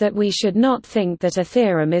means that we should not think that a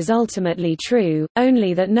theorem is ultimately true,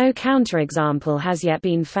 only that no counterexample has yet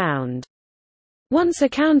been found. Once a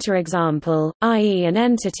counterexample, i.e. an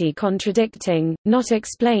entity contradicting, not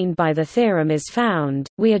explained by the theorem is found,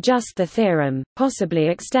 we adjust the theorem, possibly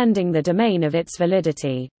extending the domain of its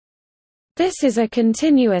validity. This is a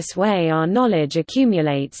continuous way our knowledge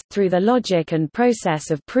accumulates, through the logic and process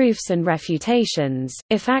of proofs and refutations.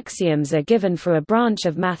 If axioms are given for a branch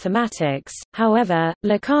of mathematics, however,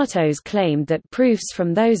 Lakatos claimed that proofs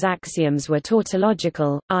from those axioms were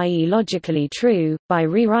tautological, i.e. logically true, by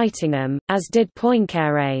rewriting them, as did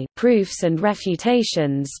Poincaré, Proofs and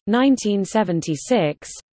Refutations, 1976.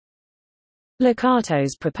 Lakatos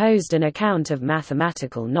proposed an account of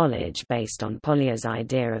mathematical knowledge based on Pollier's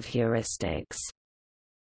idea of heuristics.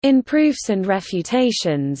 In Proofs and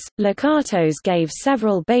Refutations, Lakatos gave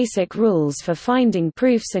several basic rules for finding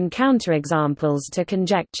proofs and counterexamples to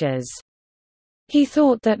conjectures. He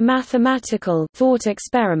thought that mathematical thought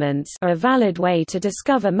experiments are a valid way to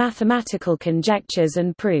discover mathematical conjectures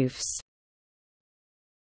and proofs.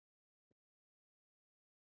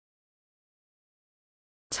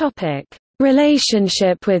 Topic: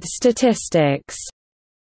 Relationship with statistics.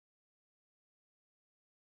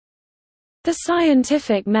 The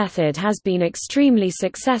scientific method has been extremely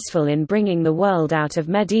successful in bringing the world out of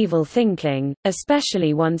medieval thinking,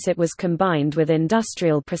 especially once it was combined with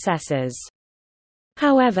industrial processes.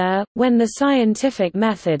 However, when the scientific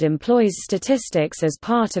method employs statistics as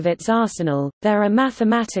part of its arsenal, there are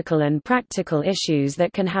mathematical and practical issues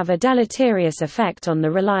that can have a deleterious effect on the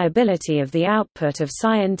reliability of the output of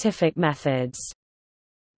scientific methods.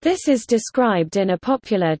 This is described in a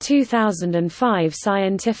popular 2005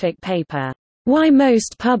 scientific paper, "Why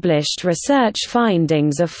Most Published Research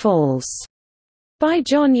Findings Are False," by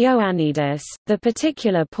John Ioannidis. The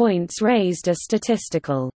particular points raised are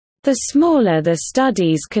statistical. The smaller the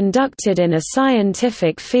studies conducted in a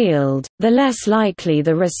scientific field, the less likely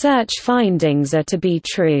the research findings are to be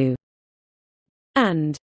true.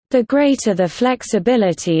 And the greater the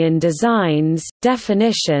flexibility in designs,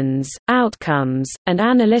 definitions, outcomes, and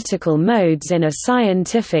analytical modes in a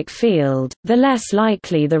scientific field, the less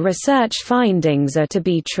likely the research findings are to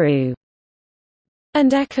be true.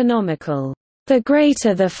 And economical. The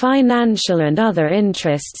greater the financial and other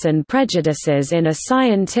interests and prejudices in a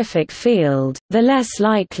scientific field, the less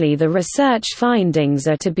likely the research findings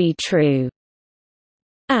are to be true.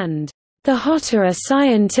 And the hotter a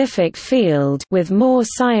scientific field with more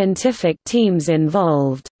scientific teams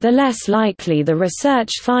involved, the less likely the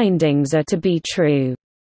research findings are to be true.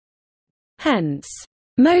 Hence,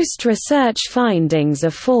 Most research findings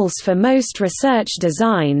are false for most research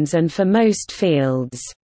designs and for most fields.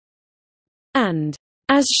 And,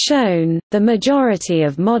 as shown, the majority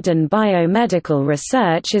of modern biomedical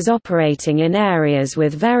research is operating in areas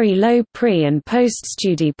with very low pre- and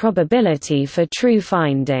post-study probability for true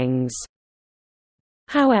findings.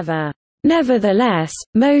 However, nevertheless,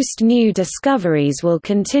 most new discoveries will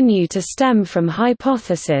continue to stem from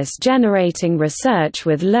hypothesis-generating research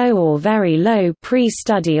with low or very low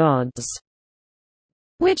pre-study odds.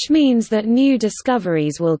 Which means that new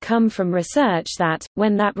discoveries will come from research that,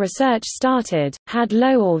 when that research started, had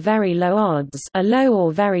low or very low odds, a low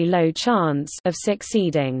or very low chance of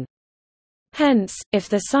succeeding. Hence, if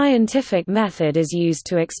the scientific method is used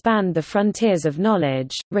to expand the frontiers of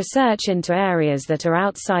knowledge, research into areas that are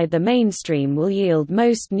outside the mainstream will yield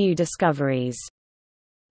most new discoveries.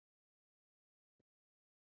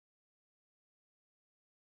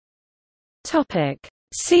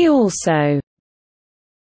 See also: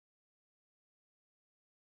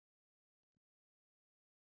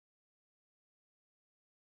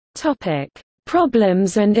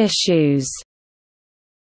 Problems and issues.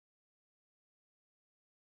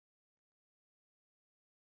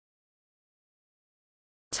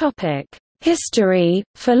 History,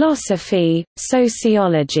 philosophy,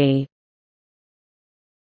 sociology.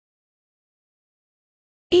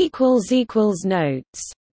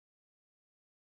 Notes